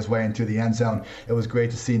finding his way into the end zone. It was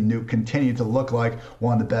great to see Nuke continue to look like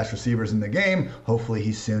one of the best receivers in the game. Hopefully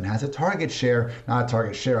he soon has a target share, not a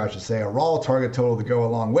target share, I should say, a raw target total to go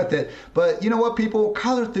along with it. But you know what, people?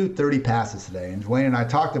 Kyler threw 30 passes today. And Dwayne and I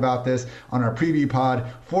talked about this on our preview pod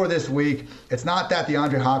for this week. It's not that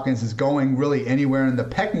DeAndre Hopkins is going really anywhere in the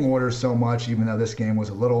pecking order so much, even though this game was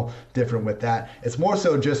a little different with that. It's more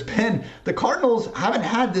so just been the Cardinals haven't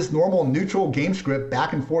had this normal neutral game script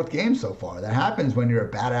back and forth game so far. That happens when you're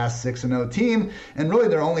a badass 6-0 team, and really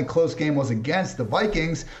their only close game was against the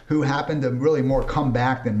Vikings, who happened to really more come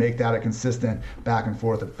back than make that a consistent back and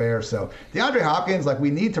forth affair. So DeAndre Hopkins, we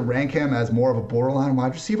need to rank him as more of a borderline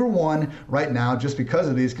wide receiver 1 right now just because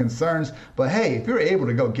of these concerns. But hey, if you're able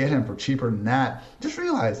to go get him for cheaper than that, just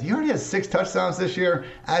realize he already has 6 touchdowns this year,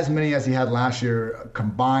 as many as he had last year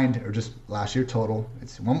combined, or just last year total.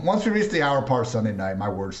 Once we reach the hour part Sunday night, my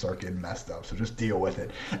words start getting messed up, so just deal with it,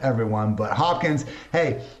 everyone. But Hopkins,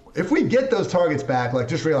 hey, if we get those targets back,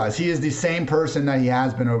 just realize he is the same person that he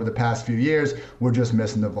has been over the past few years. We're just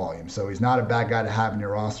missing the volume. So he's not a bad guy to have in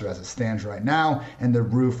your roster as it stands right now, and the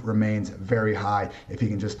roof remains very high if he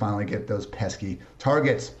can just finally get those pesky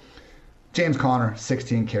targets. James Conner,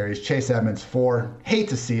 16 carries. Chase Edmonds, 4. Hate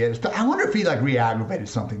to see it. I wonder if he re-aggravated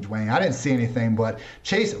something, Dwayne. I didn't see anything, but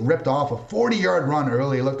Chase ripped off a 40-yard run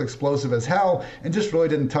early. He looked explosive as hell and just really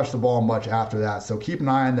didn't touch the ball much after that. So keep an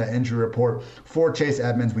eye on the injury report for Chase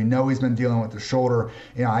Edmonds. We know he's been dealing with the shoulder.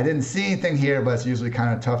 I didn't see anything here, but it's usually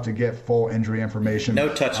kind of tough to get full injury information. No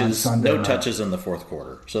touches in the fourth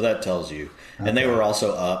quarter. So that tells you. Okay. And they were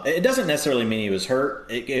also up. It doesn't necessarily mean he was hurt.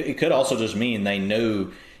 It could also just mean they know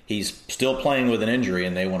he's still playing with an injury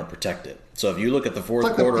and they want to protect it. So if you look at the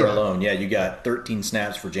fourth quarter alone, you got 13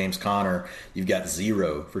 snaps for James Conner. You've got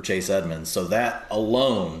 0 for Chase Edmonds. So that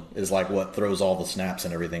alone is what throws all the snaps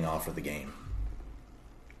and everything off of the game.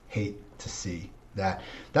 Hate to see that.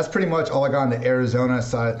 That's pretty much all I got on the Arizona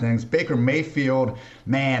side of things. Baker Mayfield,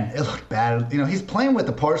 man, it looked bad. He's playing with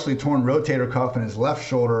the partially torn rotator cuff in his left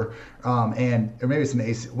shoulder, or maybe it's an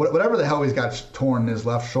AC, whatever the hell he's got torn in his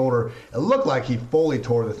left shoulder. It looked like he fully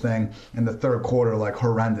tore the thing in the third quarter,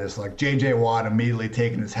 horrendous. J.J. Watt immediately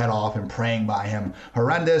taking his head off and praying by him.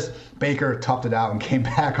 Horrendous. Baker toughed it out and came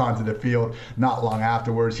back onto the field not long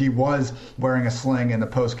afterwards. He was wearing a sling in the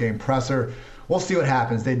post-game presser. We'll see what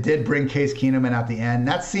happens. They did bring Case Keenum in at the end.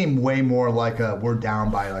 That seemed way more like we're down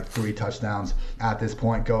by 3 touchdowns at this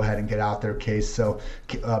point. Go ahead and get out there, Case, so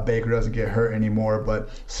Baker doesn't get hurt anymore. But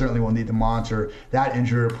certainly we'll need to monitor that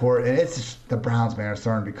injury report. And it's just, the Browns, man, are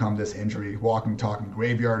starting to become this injury walking, talking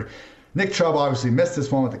graveyard. Nick Chubb obviously missed this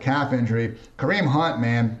one with the calf injury. Kareem Hunt,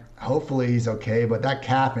 man, hopefully he's okay, but that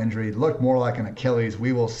calf injury looked more like an Achilles.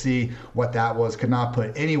 We will see what that was. Could not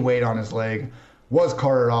put any weight on his leg. Was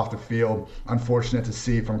carted off the field. Unfortunate to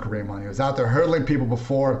see from Kareem Hunt. He was out there hurdling people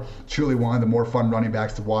before. Truly one of the more fun running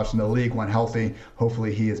backs to watch in the league when healthy.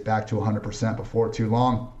 Hopefully he is back to 100% before too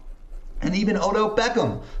long. And even Odell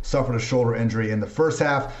Beckham suffered a shoulder injury in the first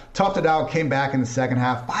half, toughed it out, came back in the second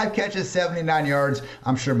half. 5 catches, 79 yards.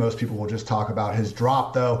 I'm sure most people will just talk about his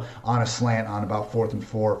drop, though, on a slant on about 4th and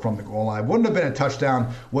 4 from the goal line. Wouldn't have been a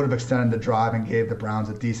touchdown, would have extended the drive and gave the Browns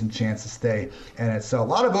a decent chance to stay in it. So a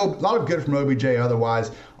lot of good from OBJ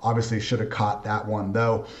otherwise. Obviously should have caught that one,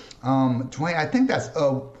 though. Dwayne, I think that's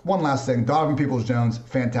one last thing. Donovan Peoples-Jones,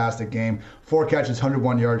 fantastic game. 4 catches,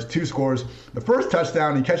 101 yards, 2 scores. The first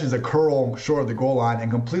touchdown, he catches a curl short of the goal line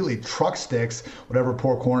and completely truck sticks whatever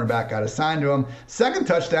poor cornerback got assigned to him. Second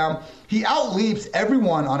touchdown, he outleaps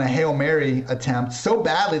everyone on a Hail Mary attempt so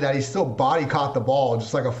badly that he still body caught the ball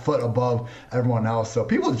just a foot above everyone else. So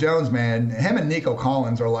Peoples-Jones, man, him and Nico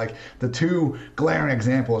Collins are the 2 glaring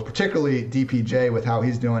examples, particularly DPJ with how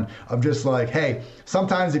he's doing feeling of just like, hey,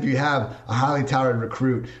 sometimes if you have a highly touted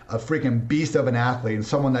recruit, a freaking beast of an athlete, and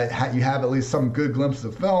someone that you have at least some good glimpses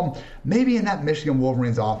of film, maybe in that Michigan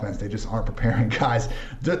Wolverines offense, they just aren't preparing guys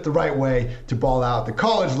the right way to ball out at the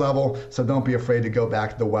college level. So don't be afraid to go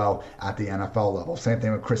back to the well at the NFL level. Same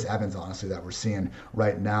thing with Chris Evans, honestly, that we're seeing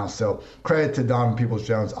right now. So credit to Donovan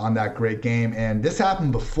Peoples-Jones on that great game. And this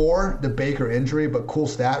happened before the Baker injury, but cool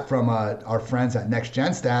stat from our friends at Next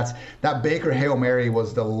Gen Stats, that Baker Hail Mary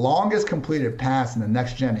was the longest completed pass in the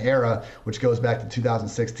Next Gen era, which goes back to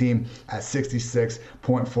 2016 at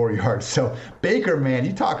 66.4 yards. So Baker, man,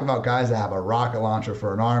 you talk about guys that have a rocket launcher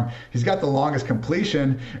for an arm. He's got the longest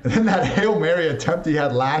completion. And then that Hail Mary attempt he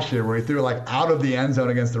had last year where he threw like out of the end zone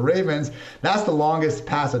against the Ravens, that's the longest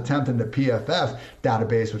pass attempt in the PFF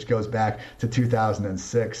database, which goes back to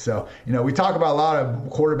 2006. So, we talk about a lot of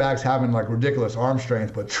quarterbacks having like ridiculous arm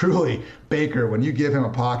strength, but truly Baker, when you give him a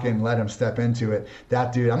pocket and let him step into it,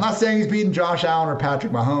 that dude, I'm not saying he's beating Josh Allen or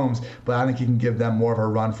Patrick Mahomes, but I think he can give them more of a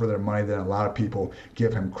run for their money than a lot of people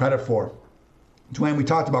give him credit for. Dwayne, we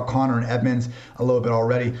talked about Connor and Edmonds a little bit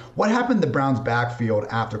already. What happened to the Browns' backfield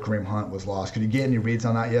after Kareem Hunt was lost? Could you get any reads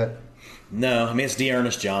on that yet? No, I mean, it's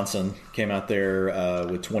D'Ernest Johnson came out there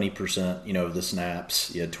with 20%, of the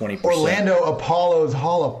snaps. He had 20%. Orlando Apollo's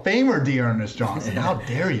Hall of Famer D'Ernest Johnson. How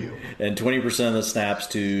dare you? And 20% of the snaps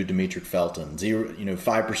to Demetric Felton.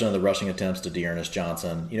 5% of the rushing attempts to D'Ernest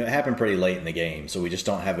Johnson. It happened pretty late in the game, so we just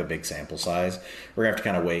don't have a big sample size. We're going to have to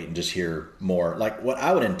kind of wait and just hear more. Like, what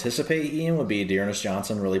I would anticipate, Ian, would be D'Ernest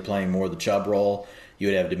Johnson really playing more of the Chubb role. You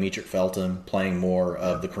would have Demetric Felton playing more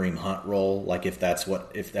of the Kareem Hunt role. Like if that's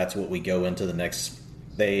what we go into the next,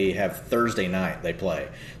 they have Thursday night they play.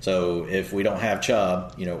 So if we don't have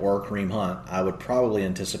Chubb, or Kareem Hunt, I would probably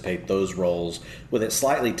anticipate those roles with it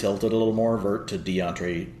slightly tilted a little more to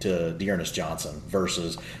D'Ernest Johnson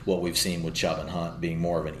versus what we've seen with Chubb and Hunt being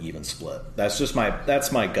more of an even split. That's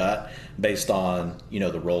my gut based on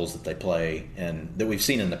the roles that they play and that we've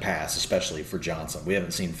seen in the past, especially for Johnson. We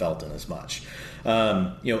haven't seen Felton as much.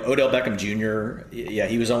 Odell Beckham Jr.,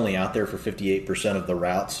 he was only out there for 58% of the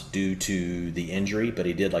routes due to the injury, but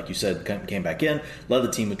he did, like you said, came back in, led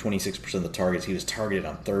the team with 26% of the targets. He was targeted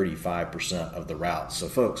on 35% of the routes. So,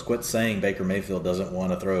 folks, quit saying Baker Mayfield doesn't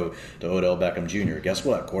want to throw to Odell Beckham Jr. Guess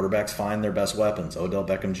what? Quarterbacks find their best weapons. Odell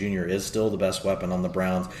Beckham Jr. is still the best weapon on the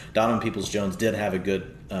Browns. Donovan Peoples-Jones did have a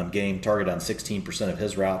good game, targeted on 16% of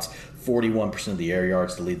his routes, 41% of the air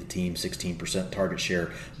yards to lead the team, 16% target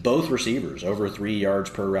share. Both receivers over 3 yards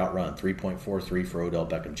per route run, 3.43 for Odell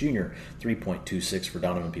Beckham Jr., 3.26 for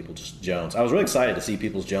Donovan Peoples-Jones. I was really excited to see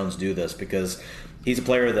Peoples-Jones do this because he's a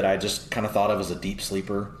player that I just kind of thought of as a deep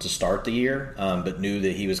sleeper to start the year, but knew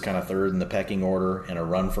that he was kind of third in the pecking order in a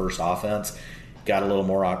run-first offense. Got a little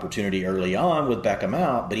more opportunity early on with Beckham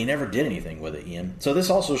out, but he never did anything with it, Ian. So this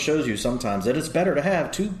also shows you sometimes that it's better to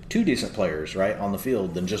have two decent players, right, on the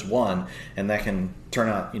field than just one, and that can turn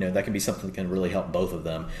out, that can be something that can really help both of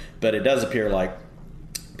them. But it does appear like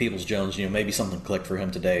Peoples-Jones, maybe something clicked for him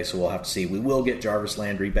today, so we'll have to see. We will get Jarvis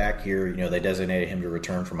Landry back here. They designated him to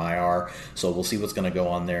return from IR, so we'll see what's going to go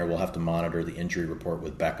on there. We'll have to monitor the injury report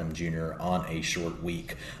with Beckham Jr. on a short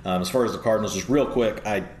week. As far as the Cardinals, just real quick,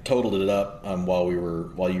 I totaled it up while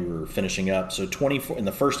you were finishing up. So 24 in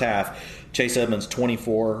the first half, Chase Edmonds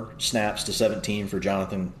 24 snaps to 17 for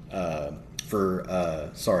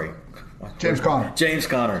James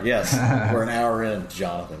Conner, yes. We're an hour in,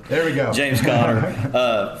 Jonathan. There we go. James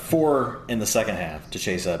Conner, 4 in the second half to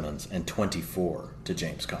Chase Edmonds and 24 to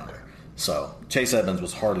James Conner. So Chase Edmonds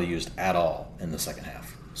was hardly used at all in the second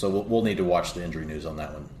half. So we'll need to watch the injury news on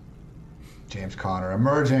that one. James Conner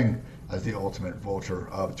emerging as the ultimate vulture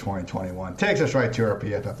of 2021. Takes us right to our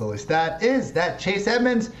PFF Lily stat is that Chase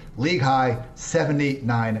Edmonds, league high,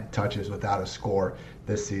 79 touches without a score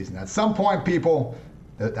this season. At some point, people,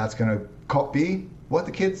 that's going to be what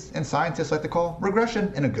the kids and scientists like to call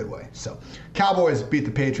regression in a good way. So Cowboys beat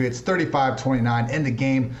the Patriots 35-29 in the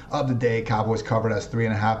game of the day. Cowboys covered as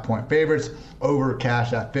 3.5-point favorites, over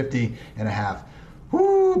cash at 50.5.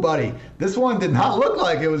 Whoo, buddy. This one did not look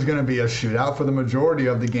like it was going to be a shootout for the majority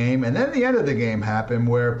of the game. And then the end of the game happened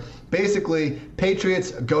where basically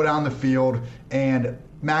Patriots go down the field and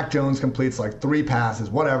Mac Jones completes like 3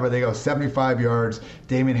 passes, whatever. They go 75 yards.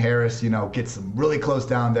 Damian Harris, gets them really close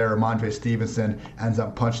down there. Ramondre Stevenson ends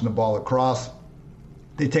up punching the ball across.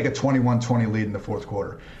 They take a 21-20 lead in the fourth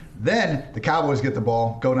quarter. Then the Cowboys get the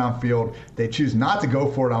ball, go downfield. They choose not to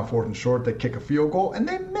go for it on 4th and short. They kick a field goal, and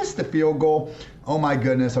they miss the field goal. Oh my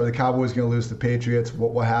goodness, are the Cowboys going to lose to the Patriots?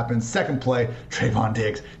 What happens? Second play, Trayvon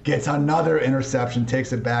Diggs gets another interception,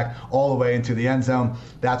 takes it back all the way into the end zone.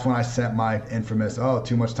 That's when I sent my infamous,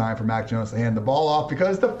 too much time for Mac Jones to hand the ball off,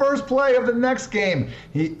 because the first play of the next game,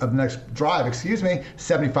 of the next drive,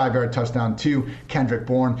 75-yard touchdown to Kendrick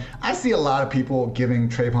Bourne. I see a lot of people giving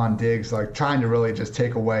Trayvon Diggs, like trying to really just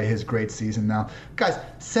take away his great season now. Guys,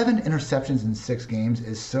 7 interceptions in 6 games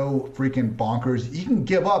is so freaking bonkers. You can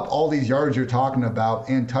give up all these yards you're talking about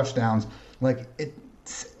and touchdowns.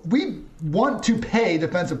 We want to pay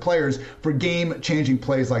defensive players for game-changing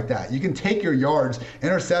plays like that. You can take your yards.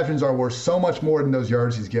 Interceptions are worth so much more than those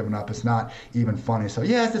yards he's given up. It's not even funny. So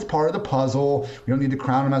yes, it's part of the puzzle. We don't need to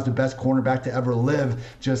crown him as the best cornerback to ever live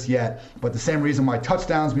just yet. But the same reason why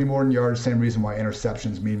touchdowns mean more than yards, same reason why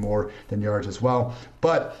interceptions mean more than yards as well.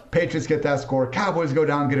 But Patriots get that score. Cowboys go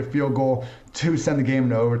down and get a field goal to send the game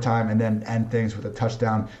into overtime and then end things with a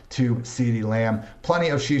touchdown to CeeDee Lamb. Plenty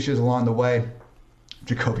of sheeshes along the way.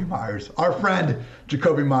 Jakobi Meyers, our friend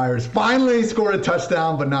Jakobi Meyers, finally scored a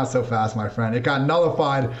touchdown, but not so fast, my friend. It got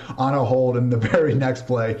nullified on a hold in the very next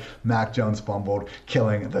play. Mac Jones fumbled,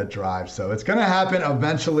 killing the drive. So it's going to happen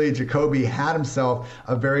eventually. Jakobi had himself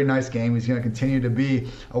a very nice game. He's going to continue to be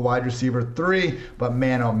a wide receiver 3, but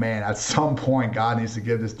man, oh man, at some point, God needs to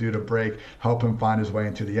give this dude a break, help him find his way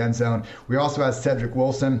into the end zone. We also had Cedric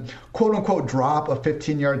Wilson, quote-unquote, drop a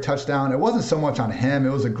 15-yard touchdown. It wasn't so much on him.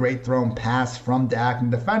 It was a great thrown pass from Dak,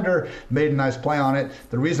 and the defender made a nice play on it.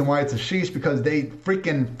 The reason why it's a sheesh, because they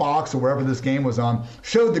freaking Fox or wherever this game was on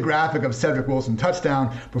showed the graphic of Cedric Wilson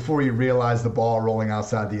touchdown before you realized the ball rolling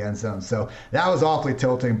outside the end zone. So that was awfully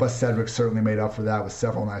tilting, but Cedric certainly made up for that with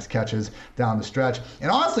several nice catches down the stretch.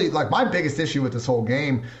 And honestly, my biggest issue with this whole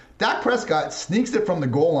game, Dak Prescott sneaks it from the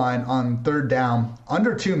goal line on 3rd down.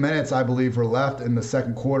 Under 2 minutes, I believe, were left in the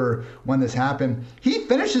second quarter when this happened. He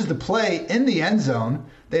finishes the play in the end zone.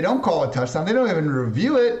 They don't call a touchdown. They don't even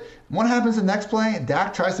review it. What happens the next play?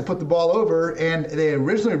 Dak tries to put the ball over, and they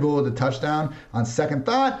originally ruled it a touchdown. On second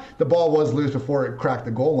thought, the ball was loose before it cracked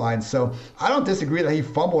the goal line. So I don't disagree that he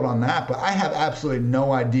fumbled on that, but I have absolutely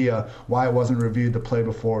no idea why it wasn't reviewed the play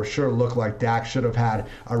before. Sure looked like Dak should have had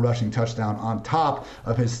a rushing touchdown on top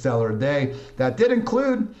of his stellar day. That did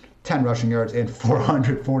include 10 rushing yards and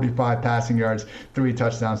 445 passing yards, 3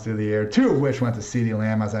 touchdowns through the air, 2 of which went to CeeDee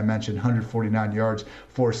Lamb, as I mentioned, 149 yards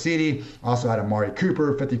for CeeDee. Also had Amari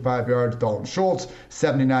Cooper, 55 yards, Dalton Schultz,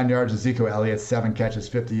 79 yards, Ezekiel Elliott, 7 catches,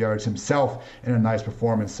 50 yards himself in a nice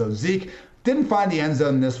performance. So Zeke didn't find the end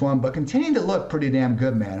zone in this one, but continued to look pretty damn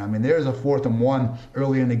good, man. I mean, there's a 4th and 1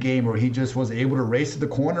 early in the game where he just was able to race to the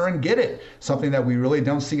corner and get it, something that we really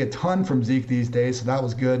don't see a ton from Zeke these days, so that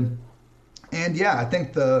was good. And yeah, I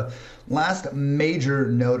think the last major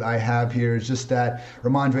note I have here is just that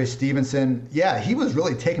Ramondre Stevenson, he was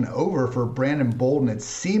really taking over for Brandon Bolden. It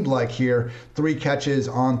seemed like here, 3 catches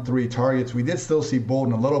on 3 targets. We did still see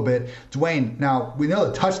Bolden a little bit. Dwayne, now we know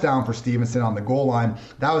the touchdown for Stevenson on the goal line,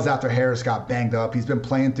 that was after Harris got banged up. He's been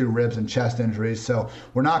playing through ribs and chest injuries, so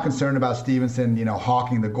we're not concerned about Stevenson,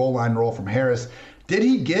 hawking the goal line role from Harris. Did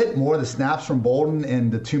he get more of the snaps from Bolden in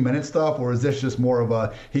the 2-minute stuff, or is this just more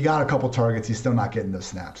of he got a couple targets, he's still not getting those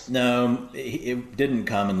snaps? No, it didn't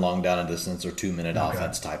come in long down and distance or 2-minute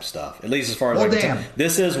offense type stuff, at least as far as I can tell.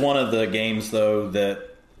 This is one of the games, though,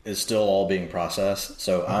 that is still all being processed,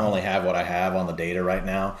 so I only have what I have on the data right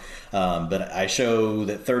now. But I show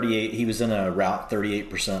that he was in a route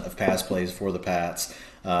 38% of pass plays for the Pats.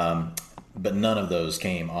 But none of those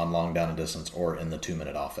came on long down and distance or in the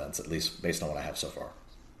 2-minute offense, at least based on what I have so far.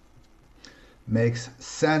 Makes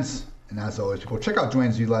sense. And as always, people, check out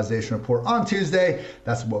Dwayne's utilization report on Tuesday.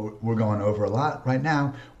 That's what we're going over a lot right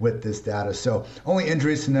now with this data. So only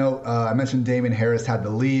injuries to note. I mentioned Damien Harris had to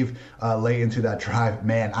leave late into that drive.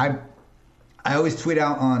 Man, I always tweet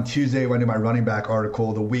out on Tuesday when I do my running back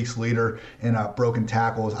article, the week's leader in broken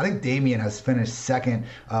tackles. I think Damien has finished second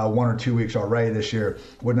 1 or 2 weeks already this year.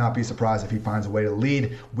 Would not be surprised if he finds a way to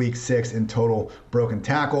lead week 6 in total broken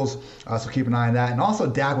tackles. So keep an eye on that. And also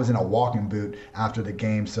Dak was in a walking boot after the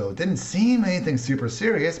game, so it didn't seem anything super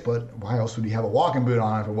serious, but why else would he have a walking boot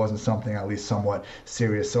on if it wasn't something at least somewhat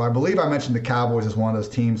serious? So I believe I mentioned the Cowboys as one of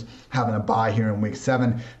those teams having a bye here in week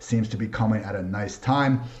 7. Seems to be coming at a nice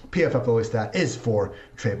time. PFF Philly stat, that is for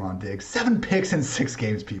Trayvon Diggs. 7 picks in 6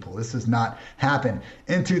 games, people. This does not happen.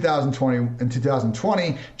 In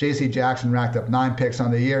 2020, J.C. Jackson racked up 9 picks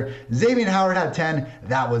on the year. Xavier Howard had 10.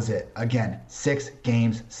 That was it. Again, 6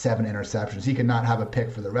 games, 7 interceptions. He could not have a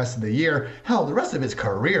pick for the rest of the year. Hell, the rest of his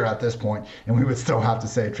career at this point, and we would still have to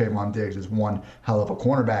say Trayvon Diggs is one hell of a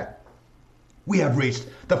cornerback. We have reached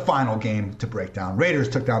the final game to break down. Raiders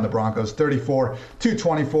took down the Broncos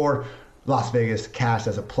 34-24. Las Vegas cashed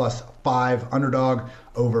as a +5 underdog,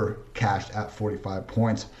 over cashed at 45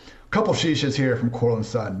 points. Couple sheeshes here from Courtland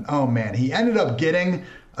Sutton. Oh man, he ended up getting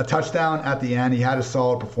a touchdown at the end. He had a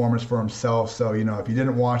solid performance for himself. So, if you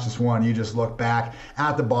didn't watch this one, you just look back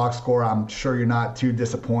at the box score. I'm sure you're not too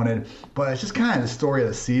disappointed. But it's just kind of the story of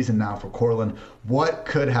the season now for Courtland. What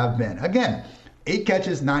could have been? Again, 8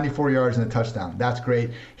 catches, 94 yards, and a touchdown. That's great.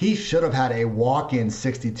 He should have had a walk-in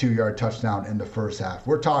 62-yard touchdown in the first half.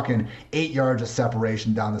 We're talking 8 yards of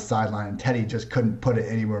separation down the sideline, and Teddy just couldn't put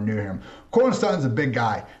it anywhere near him. Courtland Sutton's a big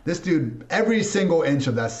guy. This dude, every single inch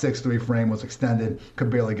of that 6'3 frame was extended, could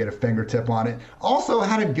barely get a fingertip on it. Also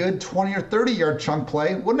had a good 20 or 30-yard chunk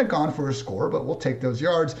play. Wouldn't have gone for a score, but we'll take those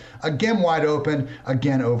yards. Again wide open,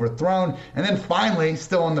 again overthrown. And then finally,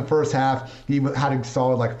 still in the first half, he had a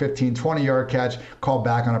solid 15, 20-yard catch, called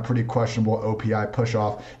back on a pretty questionable OPI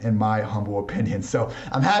push-off, in my humble opinion. So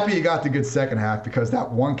I'm happy he got the good second half, because that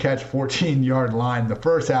one catch, 14-yard line in the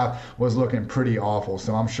first half was looking pretty awful.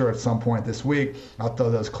 So I'm sure at some point this week I'll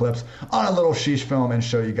throw those clips on a little sheesh film and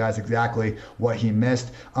show you guys exactly what he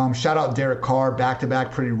missed. Shout out Derek Carr,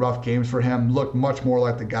 back-to-back pretty rough games for him. Looked much more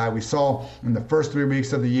like the guy we saw in the first 3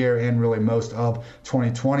 weeks of the year and really most of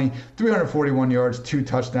 2020. 341 yards, 2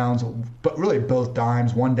 touchdowns, but really both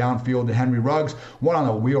dimes. One downfield to Henry Ruggs, one on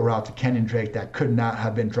a wheel route to Kenyon Drake that could not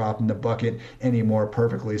have been dropped in the bucket any more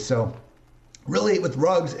perfectly. So really, with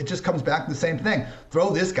Ruggs, it just comes back to the same thing.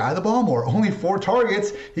 Throw this guy the ball more. Only 4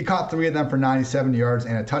 targets. He caught 3 of them for 97 yards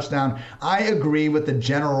and a touchdown. I agree with the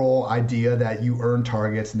general idea that you earn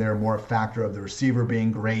targets and they're more a factor of the receiver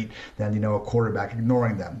being great than, a quarterback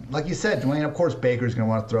ignoring them. Like you said, Dwayne, of course, Baker's going to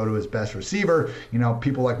want to throw to his best receiver.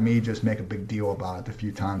 People like me just make a big deal about it the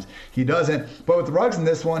few times he doesn't. But with Ruggs in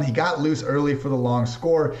this one, he got loose early for the long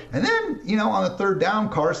score. And then, on the third down,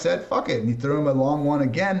 Carr said, fuck it. And he threw him a long one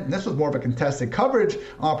again. And this was more of a contested coverage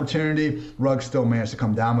opportunity. Ruggs still managed to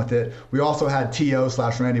come down with it. We also had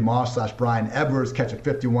T.O./Randy Moss/Brian Edwards catch a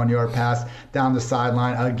 51-yard pass down the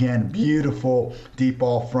sideline. Again, beautiful deep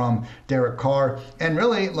ball from Derek Carr. And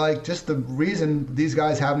really, just the reason these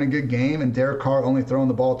guys having a good game and Derek Carr only throwing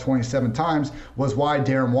the ball 27 times was why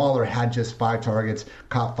Darren Waller had just 5 targets,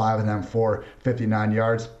 caught 5 of them for 59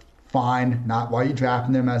 yards. Fine. Not why you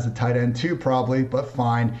drafting him as a tight end too, probably, but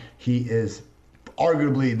fine. He is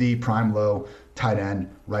arguably the prime low tight end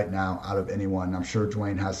right now out of anyone. I'm sure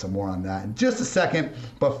Dwayne has some more on that in just a second.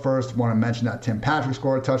 But first, want to mention that Tim Patrick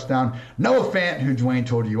scored a touchdown. Noah Fant, who Dwayne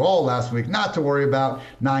told you all last week not to worry about,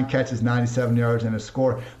 9 catches, 97 yards, and a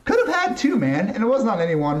score. Could have had 2, man. And it wasn't on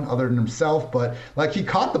anyone other than himself. But he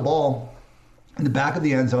caught the ball in the back of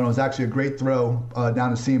the end zone. It was actually a great throw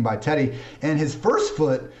down the seam by Teddy. And his first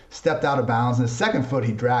foot stepped out of bounds, and his second foot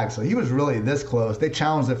he dragged. So he was really this close. They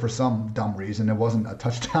challenged it for some dumb reason. It wasn't a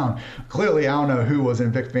touchdown. Clearly, I don't know who was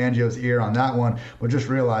in Vic Fangio's ear on that one, but just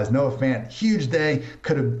realized Noah Fant, huge day,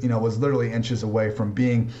 could have, was literally inches away from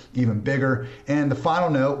being even bigger. And the final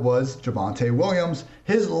note was Javonte Williams.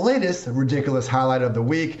 His latest ridiculous highlight of the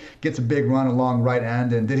week, gets a big run along right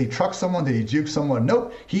end. And did he truck someone? Did he juke someone?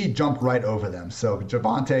 Nope. He jumped right over them. So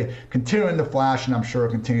Javonte continuing to flash, and I'm sure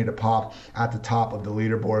will continue to pop at the top of the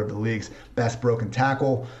leaderboard of the league's best broken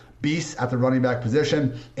tackle beast at the running back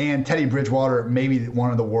position. And Teddy Bridgewater, maybe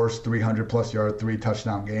one of the worst 300-plus yard, 3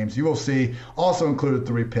 touchdown games you will see. Also included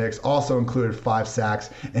 3 picks, also included 5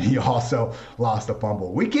 sacks, and he also lost a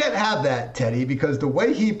fumble. We can't have that, Teddy, because the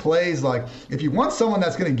way he plays, if you want someone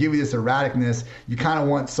that's going to give you this erraticness, you kind of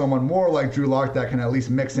want someone more like Drew Lock that can at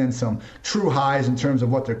least mix in some true highs in terms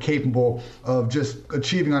of what they're capable of just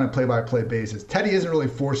achieving on a play-by-play basis. Teddy isn't really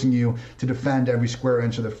forcing you to defend every square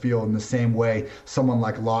inch of the field in the same way someone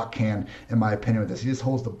like Lock can, in my opinion, with this. He just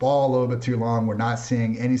holds the ball a little bit too long. We're not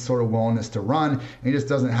seeing any sort of willingness to run. And he just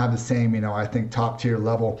doesn't have the same, I think, top tier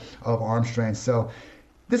level of arm strength. So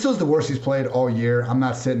this was the worst he's played all year. I'm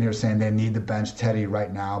not sitting here saying they need to bench Teddy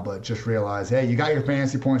right now, but just realize, hey, you got your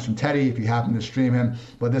fantasy points from Teddy if you happen to stream him.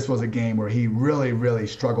 But this was a game where he really, really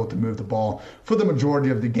struggled to move the ball for the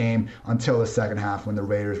majority of the game until the second half, when the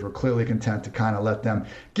Raiders were clearly content to kind of let them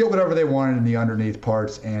get whatever they wanted in the underneath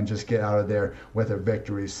parts and just get out of there with a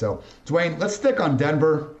victory. So, Dwayne, let's stick on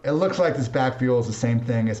Denver. It looks like this backfield is the same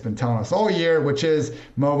thing it's been telling us all year, which is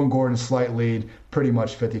Melvin Gordon's slight lead, pretty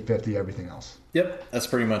much 50-50 everything else. Yep, that's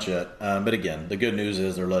pretty much it. But again, the good news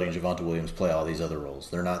is they're letting Javonte Williams play all these other roles.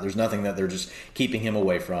 There's nothing that they're just keeping him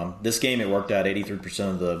away from. This game, it worked out 83%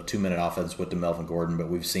 of the 2-minute offense went to Melvin Gordon, but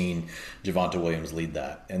we've seen Javonte Williams lead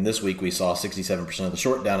that. And this week we saw 67% of the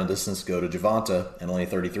short down and distance go to Javonte, and only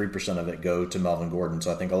 33% of it go to Melvin Gordon.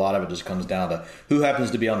 So I think a lot of it just comes down to who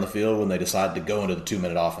happens to be on the field when they decide to go into the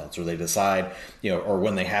 2-minute offense, or they decide, or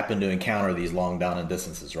when they happen to encounter these long down and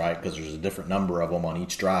distances, right? Because there's a different number of them on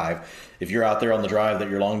each drive. If you're out there on the drive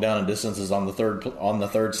that your long down and distance is on the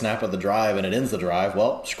third snap of the drive and it ends the drive,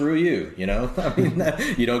 well, screw you, I mean,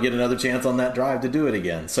 you don't get another chance on that drive to do it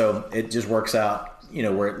again. So it just works out,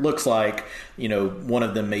 where it looks like, one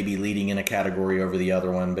of them may be leading in a category over the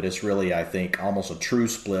other one, but it's really, I think, almost a true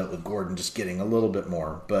split with Gordon just getting a little bit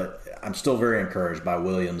more. But I'm still very encouraged by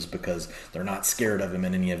Williams because they're not scared of him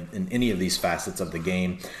in any of these facets of the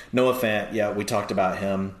game. Noah Fant, yeah, we talked about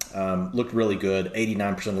him. Looked really good.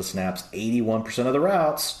 89% of the snaps, 81% of the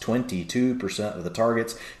routes, 22% of the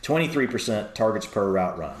targets, 23% targets per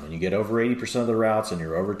route run. When you get over 80% of the routes and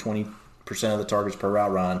you're over 20% of the targets per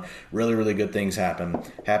route run, really, really good things happen.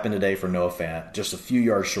 Happened today for Noah Fant, just a few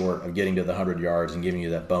yards short of getting to the 100 yards and giving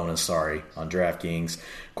you that bonus, on DraftKings.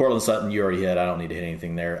 Cortland Sutton, you already hit. I don't need to hit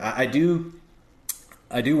anything there. I do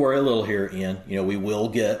worry a little here, Ian. We will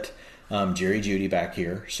get Jerry Jeudy back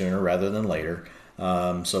here sooner rather than later.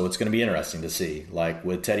 So it's going to be interesting to see. Like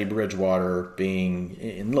with Teddy Bridgewater being,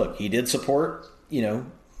 and look, he did support,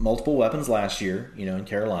 multiple weapons last year, in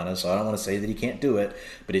Carolina, so I don't want to say that he can't do it,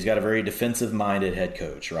 but he's got a very defensive-minded head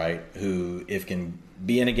coach, right, who, if can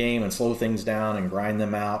be in a game and slow things down and grind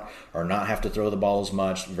them out or not have to throw the ball as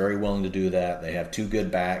much, very willing to do that. They have two good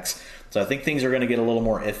backs. So I think things are going to get a little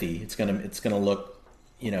more iffy. It's going to look,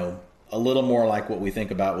 a little more like what we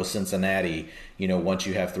think about with Cincinnati, once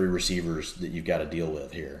you have three receivers that you've got to deal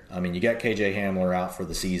with here. I mean, you got KJ Hamler out for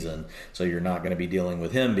the season, so you're not going to be dealing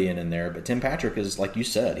with him being in there. But Tim Patrick is, like you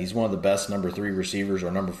said, he's one of the best number 3 receivers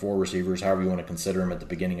or number 4 receivers, however you want to consider him at the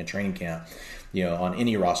beginning of training camp, on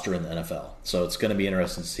any roster in the NFL. So it's going to be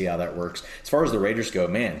interesting to see how that works. As far as the Raiders go,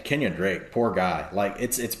 man, Kenyon Drake, poor guy. Like,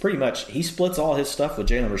 it's pretty much, he splits all his stuff with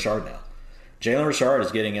Jalen Richard now. Jalen Richard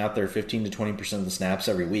is getting out there 15 to 20% of the snaps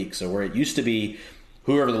every week. So where it used to be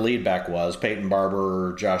whoever the lead back was, Peyton Barber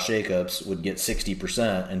or Josh Jacobs, would get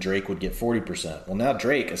 60% and Drake would get 40%. Well, now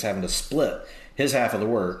Drake is having to split his half of the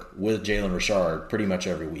work with Jalen Richard pretty much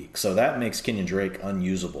every week. So that makes Kenyon Drake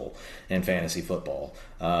unusable in fantasy football.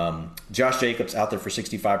 Josh Jacobs out there for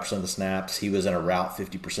 65% of the snaps. He was in a route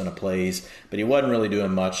 50% of plays, but he wasn't really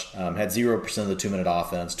doing much. Had 0% of the 2-minute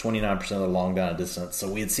offense, 29% of the long down and distance. So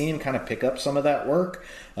we had seen him kind of pick up some of that work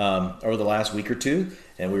over the last week or two,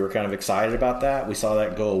 and we were kind of excited about that. We saw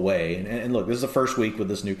that go away. And look, this is the first week with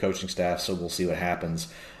this new coaching staff, so we'll see what happens.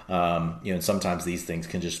 And sometimes these things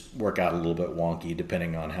can just work out a little bit wonky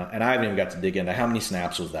depending on how, and I haven't even got to dig into how many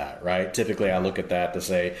snaps was that, right? Typically I look at that to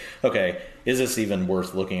say, okay, is this even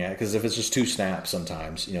worth looking at? Because if it's just 2 snaps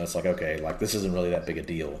sometimes, it's like, okay, like this isn't really that big a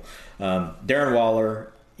deal. Darren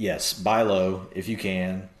Waller, yes, buy low if you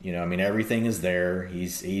can. Everything is there.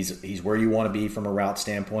 He's where you want to be from a route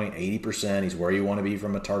standpoint, 80%. He's where you want to be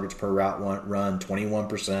from a targets per route run,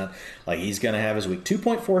 21%. Like, he's going to have his week.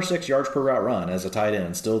 2.46 yards per route run as a tight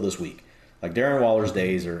end still this week. Like, Darren Waller's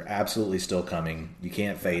days are absolutely still coming. You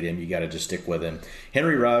can't fade him. You got to just stick with him.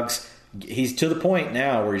 Henry Ruggs, he's to the point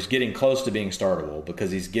now where he's getting close to being startable because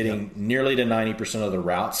he's getting nearly to 90% of the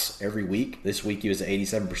routes every week. This week he was at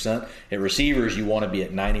 87%. At receivers, you want to be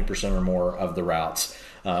at 90% or more of the routes.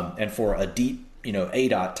 And for a deep,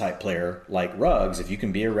 ADOT type player like Ruggs, if you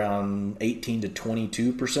can be around 18 to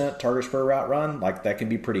 22% targets per route run, like that can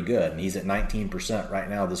be pretty good. And he's at 19% right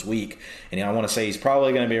now this week. And I want to say he's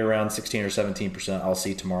probably going to be around 16 or 17%. I'll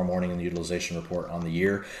see tomorrow morning in the utilization report on the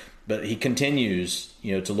year. But he continues,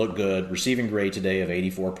 to look good. Receiving grade today of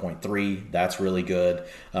 84.3. That's really good.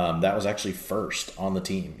 That was actually first on the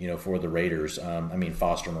team, for the Raiders.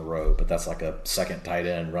 Foster Moreau, but that's like a second tight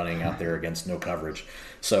end running out there against no coverage.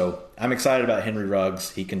 So I'm excited about Henry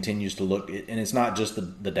Ruggs. He continues to look, and it's not just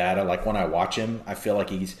the data. Like when I watch him, I feel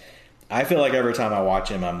like every time I watch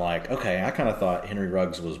him, I'm like, okay, I kind of thought Henry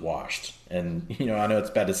Ruggs was washed. And, I know it's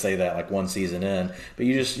bad to say that like one season in, but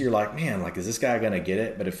you're like, man, like, is this guy going to get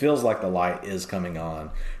it? But it feels like the light is coming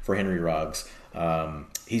on for Henry Ruggs.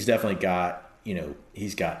 He's definitely got,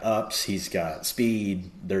 he's got ups, he's got speed.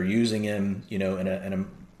 They're using him, in a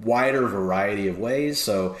wider variety of ways.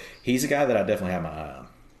 So he's a guy that I definitely have my eye on.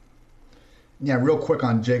 Yeah, real quick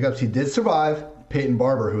on Jacobs. He did survive Peyton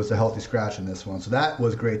Barber, who was a healthy scratch in this one. So that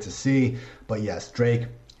was great to see. But yes, Drake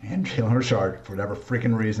and Jalen Richard, for whatever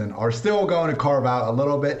freaking reason, are still going to carve out a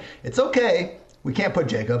little bit. It's okay. We can't put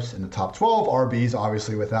Jacobs in the top 12 RBs,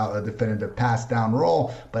 obviously, without a definitive pass down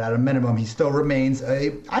role, but at a minimum, he still remains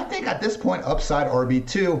I think at this point, upside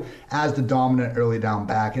RB2 as the dominant early down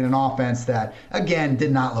back in an offense that, again,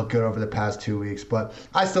 did not look good over the past 2 weeks, but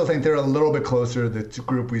I still think they're a little bit closer to the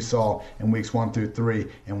group we saw in weeks 1 through 3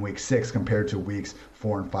 and week 6 compared to weeks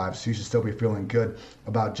 4 and 5. So you should still be feeling good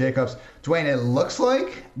about Jacobs. Dwayne, it looks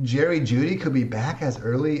like Jerry Jeudy could be back as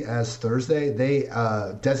early as Thursday. They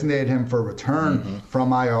designated him for return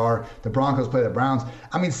from IR. The Broncos play the Browns.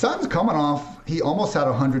 I mean, Sutton's coming off. He almost had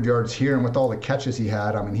 100 yards here, and with all the catches he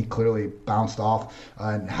had, I mean, he clearly bounced off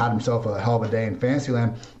and had himself a hell of a day in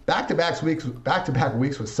Fantasyland. Back-to-back weeks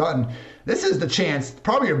with Sutton. This is the chance,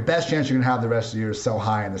 probably your best chance you're going to have the rest of the year is so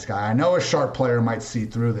high in this guy. I know a sharp player might see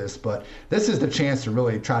through this, but this is the chance to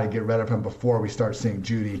really try to get rid of him before we start seeing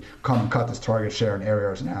Jeudy come and cut this target share in air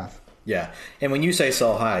yards in half. Yeah, and when you say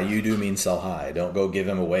sell high, you do mean sell high. Don't go give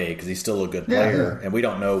him away because he's still a good player, and we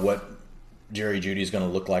don't know what Jerry Jeudy is going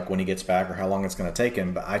to look like when he gets back or how long it's going to take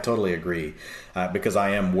him. But I totally agree because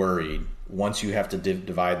I am worried once you have to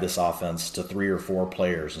divide this offense to 3 or 4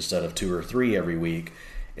 players instead of 2 or 3 every week.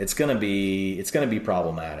 It's going to be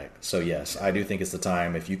problematic. So yes, I do think it's the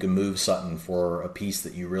time. If you can move Sutton for a piece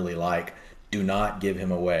that you really like, do not give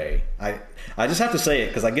him away. I just have to say it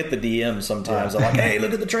because I get the DMs sometimes. I'm like, hey,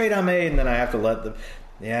 look at the trade I made, and then I have to let the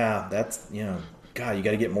that's God, you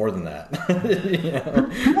got to get more than that.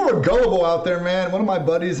 People are gullible out there, man. One of my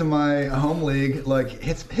buddies in my home league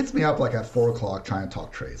hits me up like at 4:00 trying to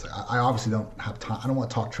talk trades. I obviously don't have time. I don't want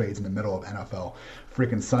to talk trades in the middle of NFL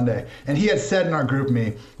freaking Sunday. And he had said in our group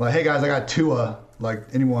me like, "Hey guys, I got Tua. Like,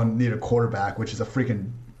 anyone need a quarterback?" Which is a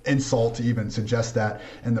freaking insult to even suggest that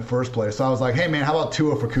in the first place. So I was like, "Hey man, how about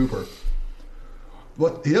Tua for Cooper?"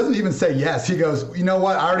 Well, he doesn't even say yes. He goes, "You know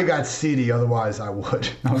what? I already got CD. Otherwise, I would."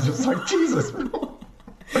 And I was just like, Jesus.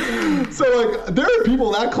 So, like, there are people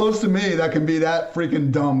that close to me that can be that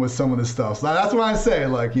freaking dumb with some of this stuff. So that's why I say,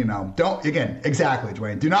 like, don't, again, exactly,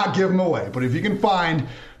 Dwayne, do not give them away. But if you can find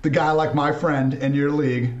the guy like my friend in your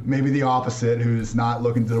league, maybe the opposite, who's not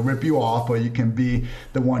looking to rip you off, but you can be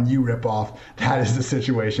the one you rip off, that is the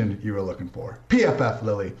situation you were looking for. PFF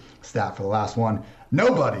Lily stat for the last one.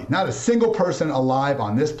 Nobody, not a single person alive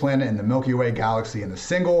on this planet in the Milky Way galaxy in a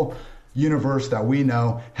single universe that we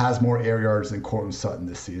know has more air yards than Courtland Sutton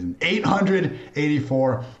this season.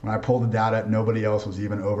 884. When I pulled the data, nobody else was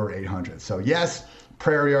even over 800. So yes,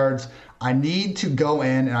 prayer yards. I need to go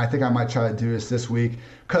in, and I think I might try to do this week,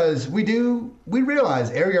 because we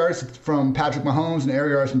realize air yards from Patrick Mahomes and air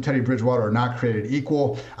yards from Teddy Bridgewater are not created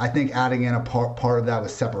equal. I think adding in a part of that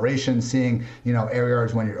with separation, seeing air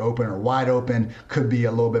yards when you're open or wide open could be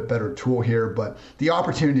a little bit better tool here. But the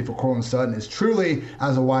opportunity for Courtland Sutton is truly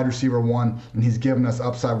as a wide receiver 1, and he's given us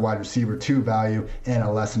upside wide receiver 2 value in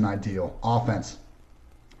a less than ideal offense.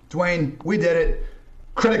 Dwayne, we did it.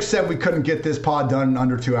 Critics said we couldn't get this pod done in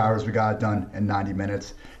under 2 hours. We got it done in 90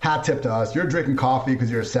 minutes. Hat tip to us. You're drinking coffee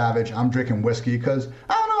because you're a savage. I'm drinking whiskey because,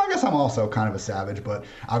 I don't know, I guess I'm also kind of a savage, but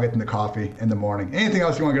I'll get into coffee in the morning. Anything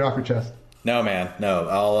else you want to get off your chest? No, man. No,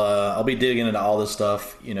 I'll be digging into all this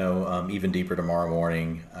stuff, even deeper tomorrow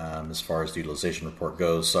morning as far as the utilization report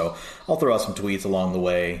goes. So I'll throw out some tweets along the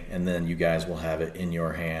way, and then you guys will have it in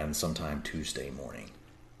your hands sometime Tuesday morning.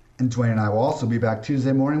 And Dwayne and I will also be back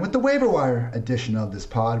Tuesday morning with the waiver wire edition of this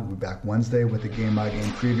pod. We'll be back Wednesday with a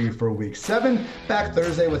game-by-game preview for Week 7. Back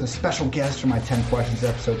Thursday with a special guest for my 10 Questions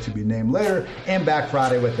episode to be named later. And back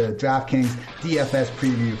Friday with the DraftKings DFS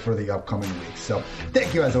preview for the upcoming week. So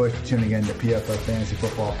thank you as always for tuning in to PFF Fantasy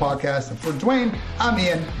Football Podcast. And for Dwayne, I'm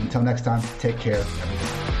Ian. Until next time, take care,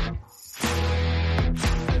 everyone.